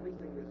as we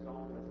sing this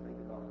song, let's think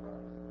about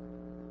Christ.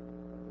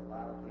 Let's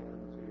allow Him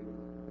to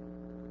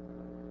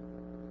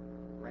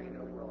reign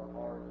over our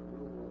hearts,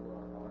 rule over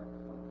our hearts.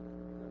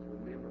 Let's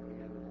remember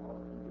Him and all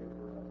He did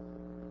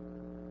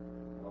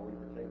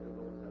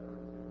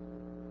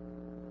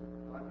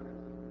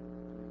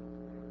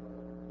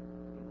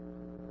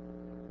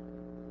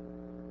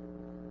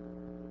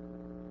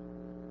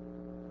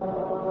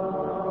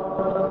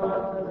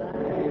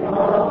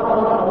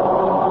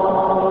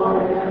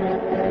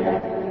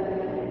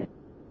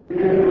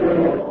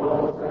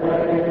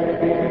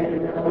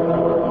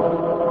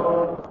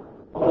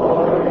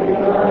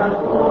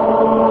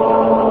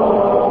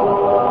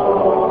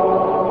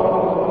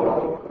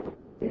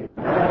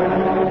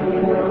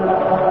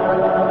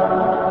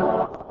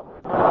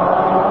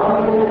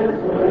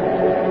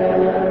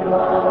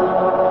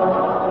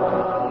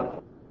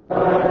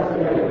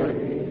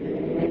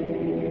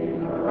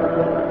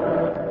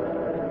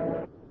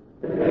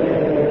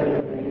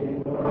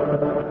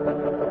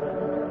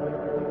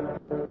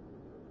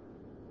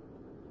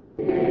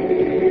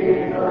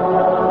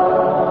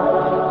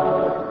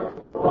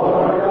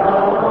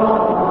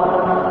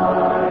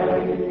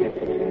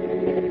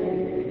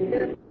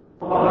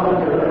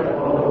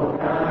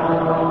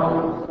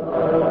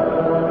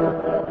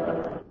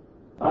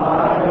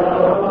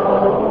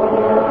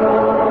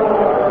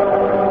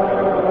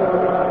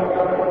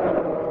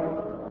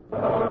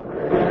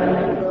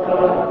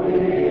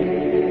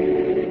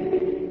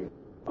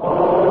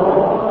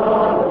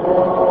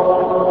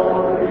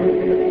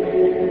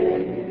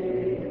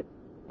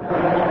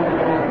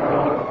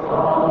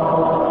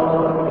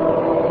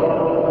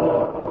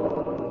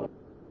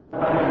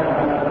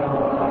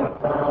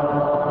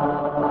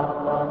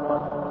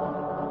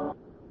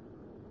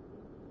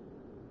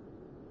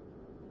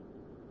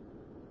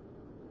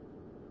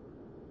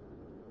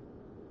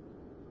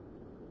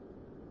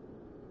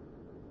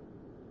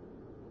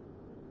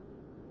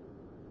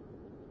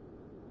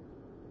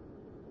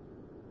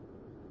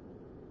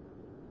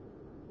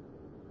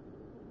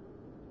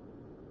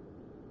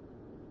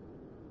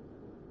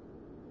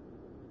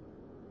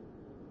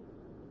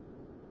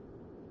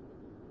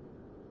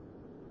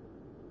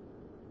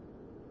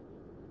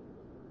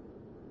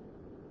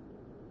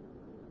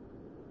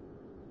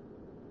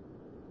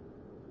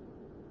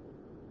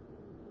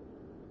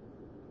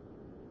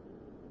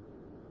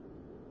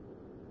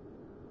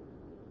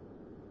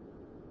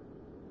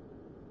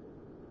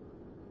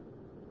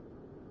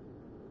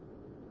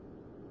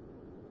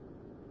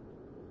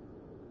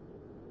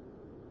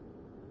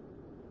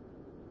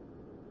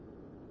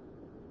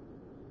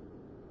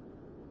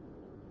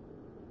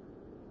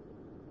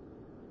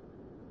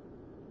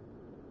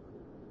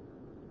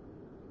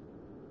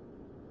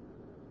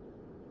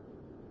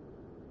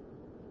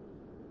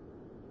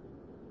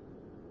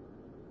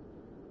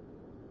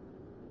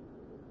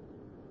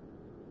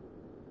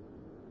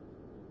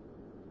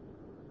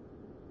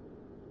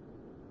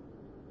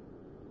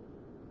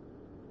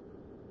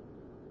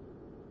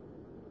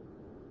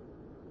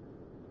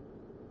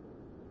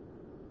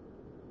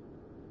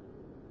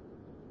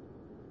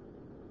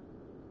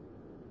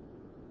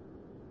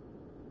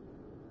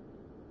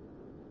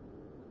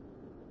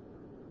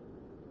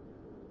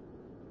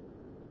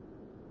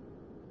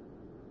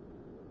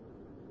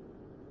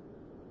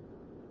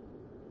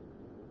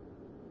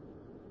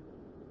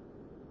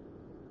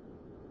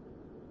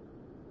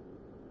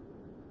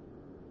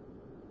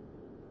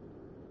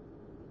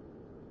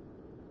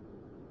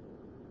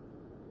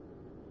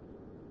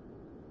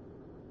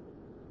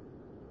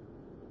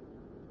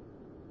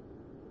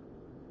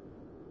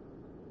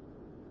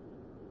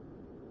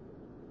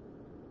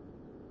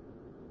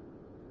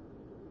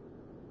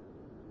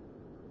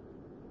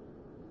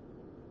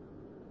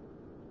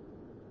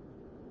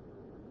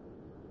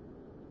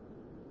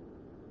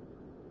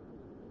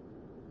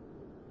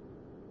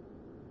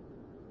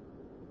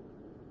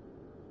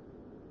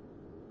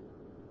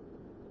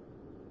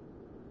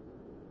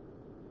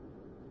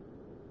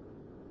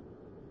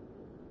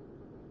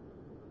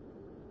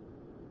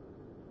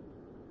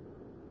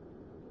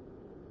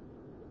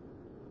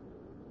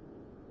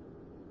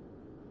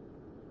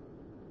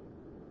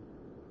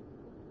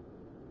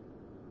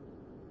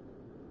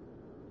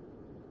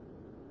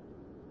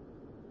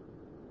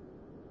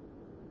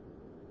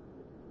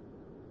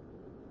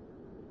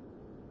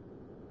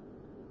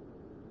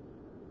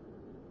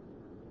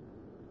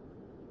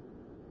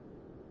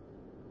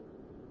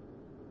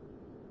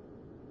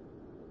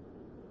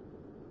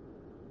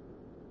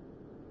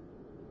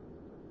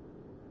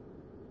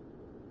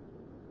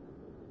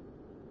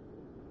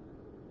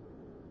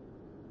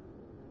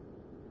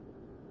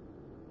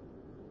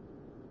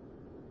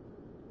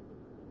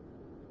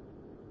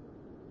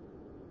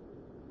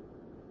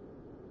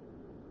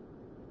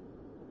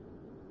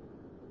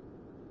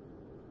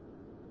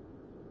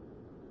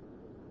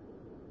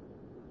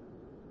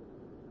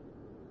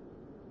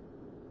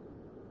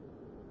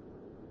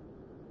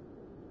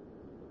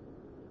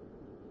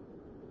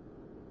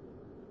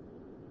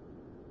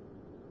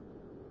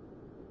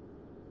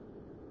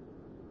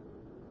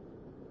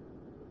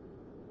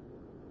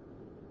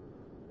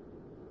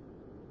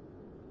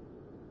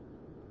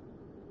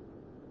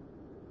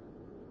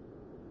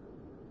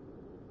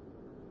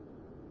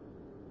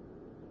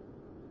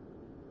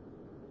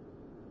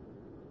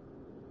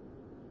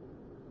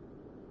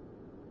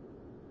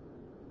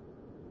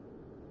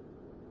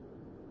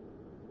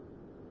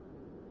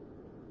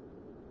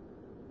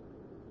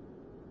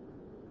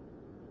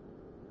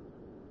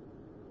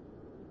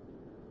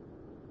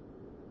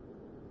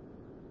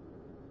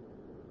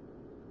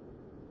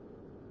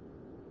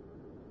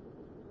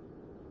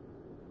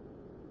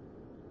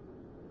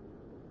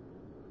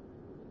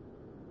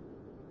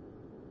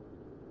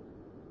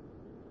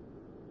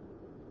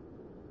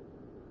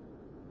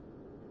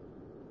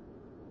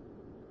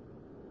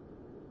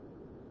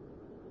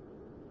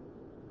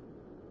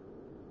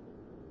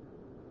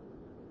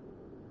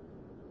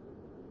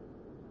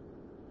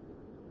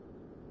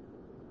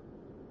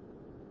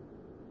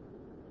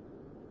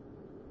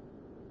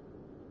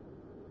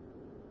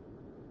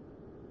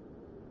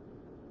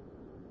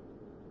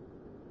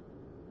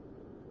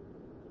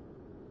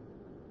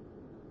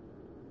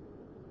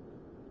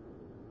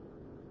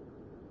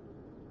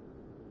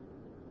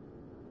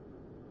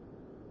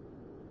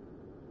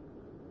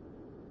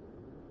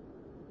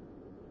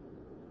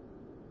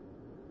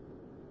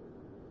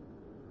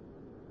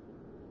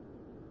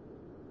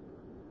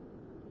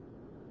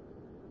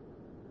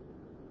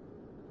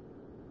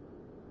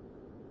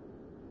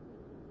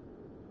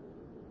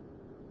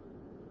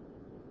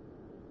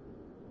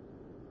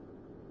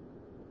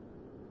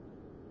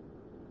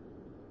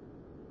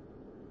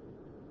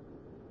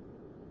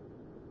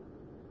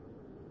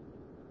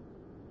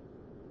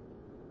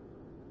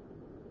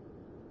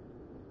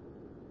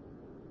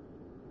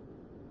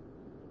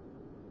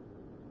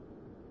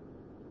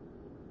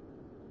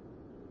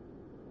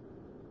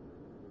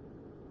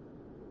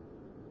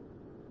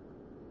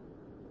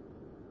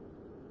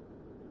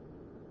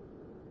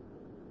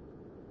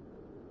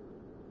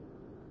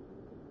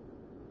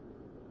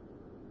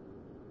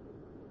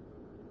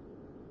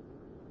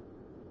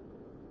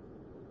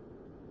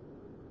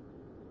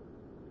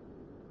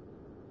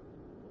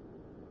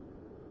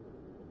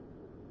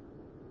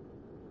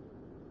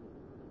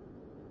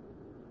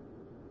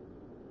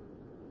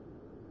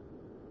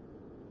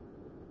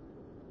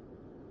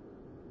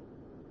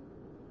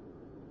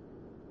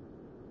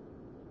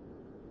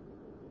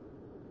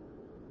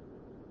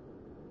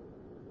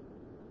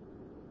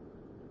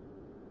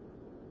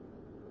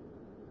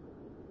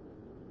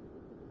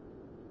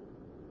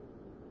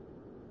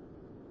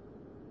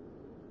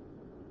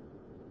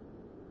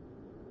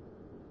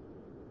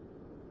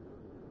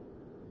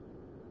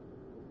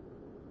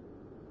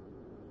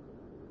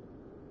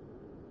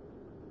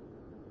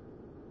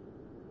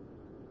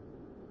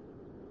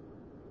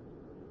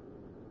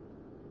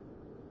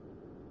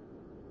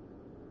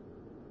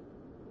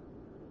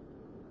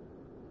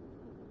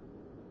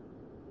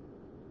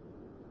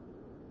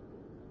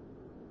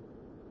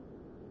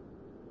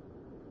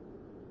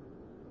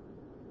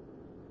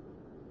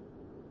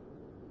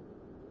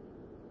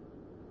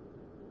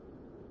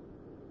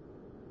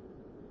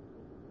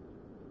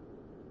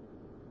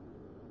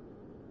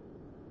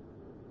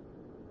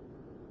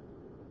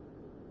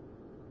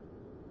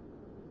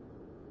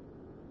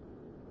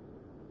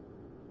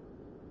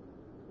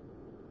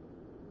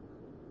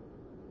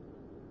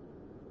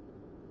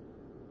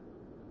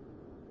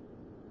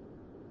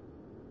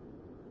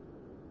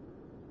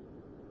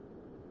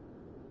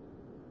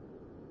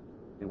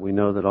We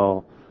know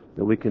that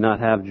we could not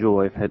have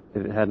joy if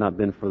it had not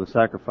been for the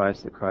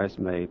sacrifice that Christ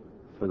made,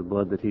 for the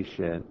blood that He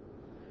shed.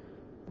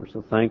 We're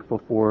so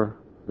thankful for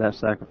that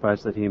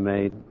sacrifice that He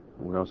made.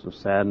 We're also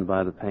saddened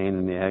by the pain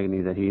and the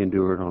agony that He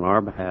endured on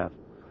our behalf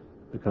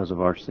because of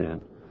our sin.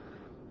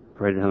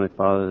 Pray to Heavenly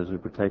Father, as we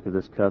partake of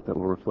this cup, that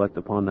will reflect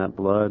upon that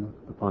blood,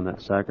 upon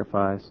that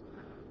sacrifice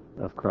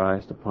of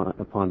Christ,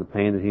 upon the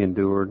pain that He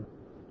endured.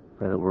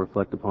 Pray that we'll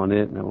reflect upon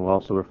it, and it will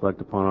also reflect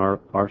upon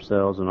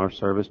ourselves and our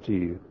service to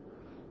You.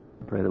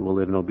 Pray that we'll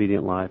live an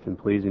obedient life and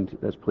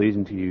that's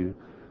pleasing to You,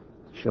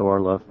 to show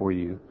our love for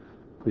You.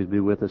 Please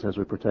be with us as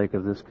we partake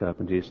of this cup.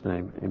 In Jesus'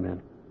 name,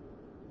 amen.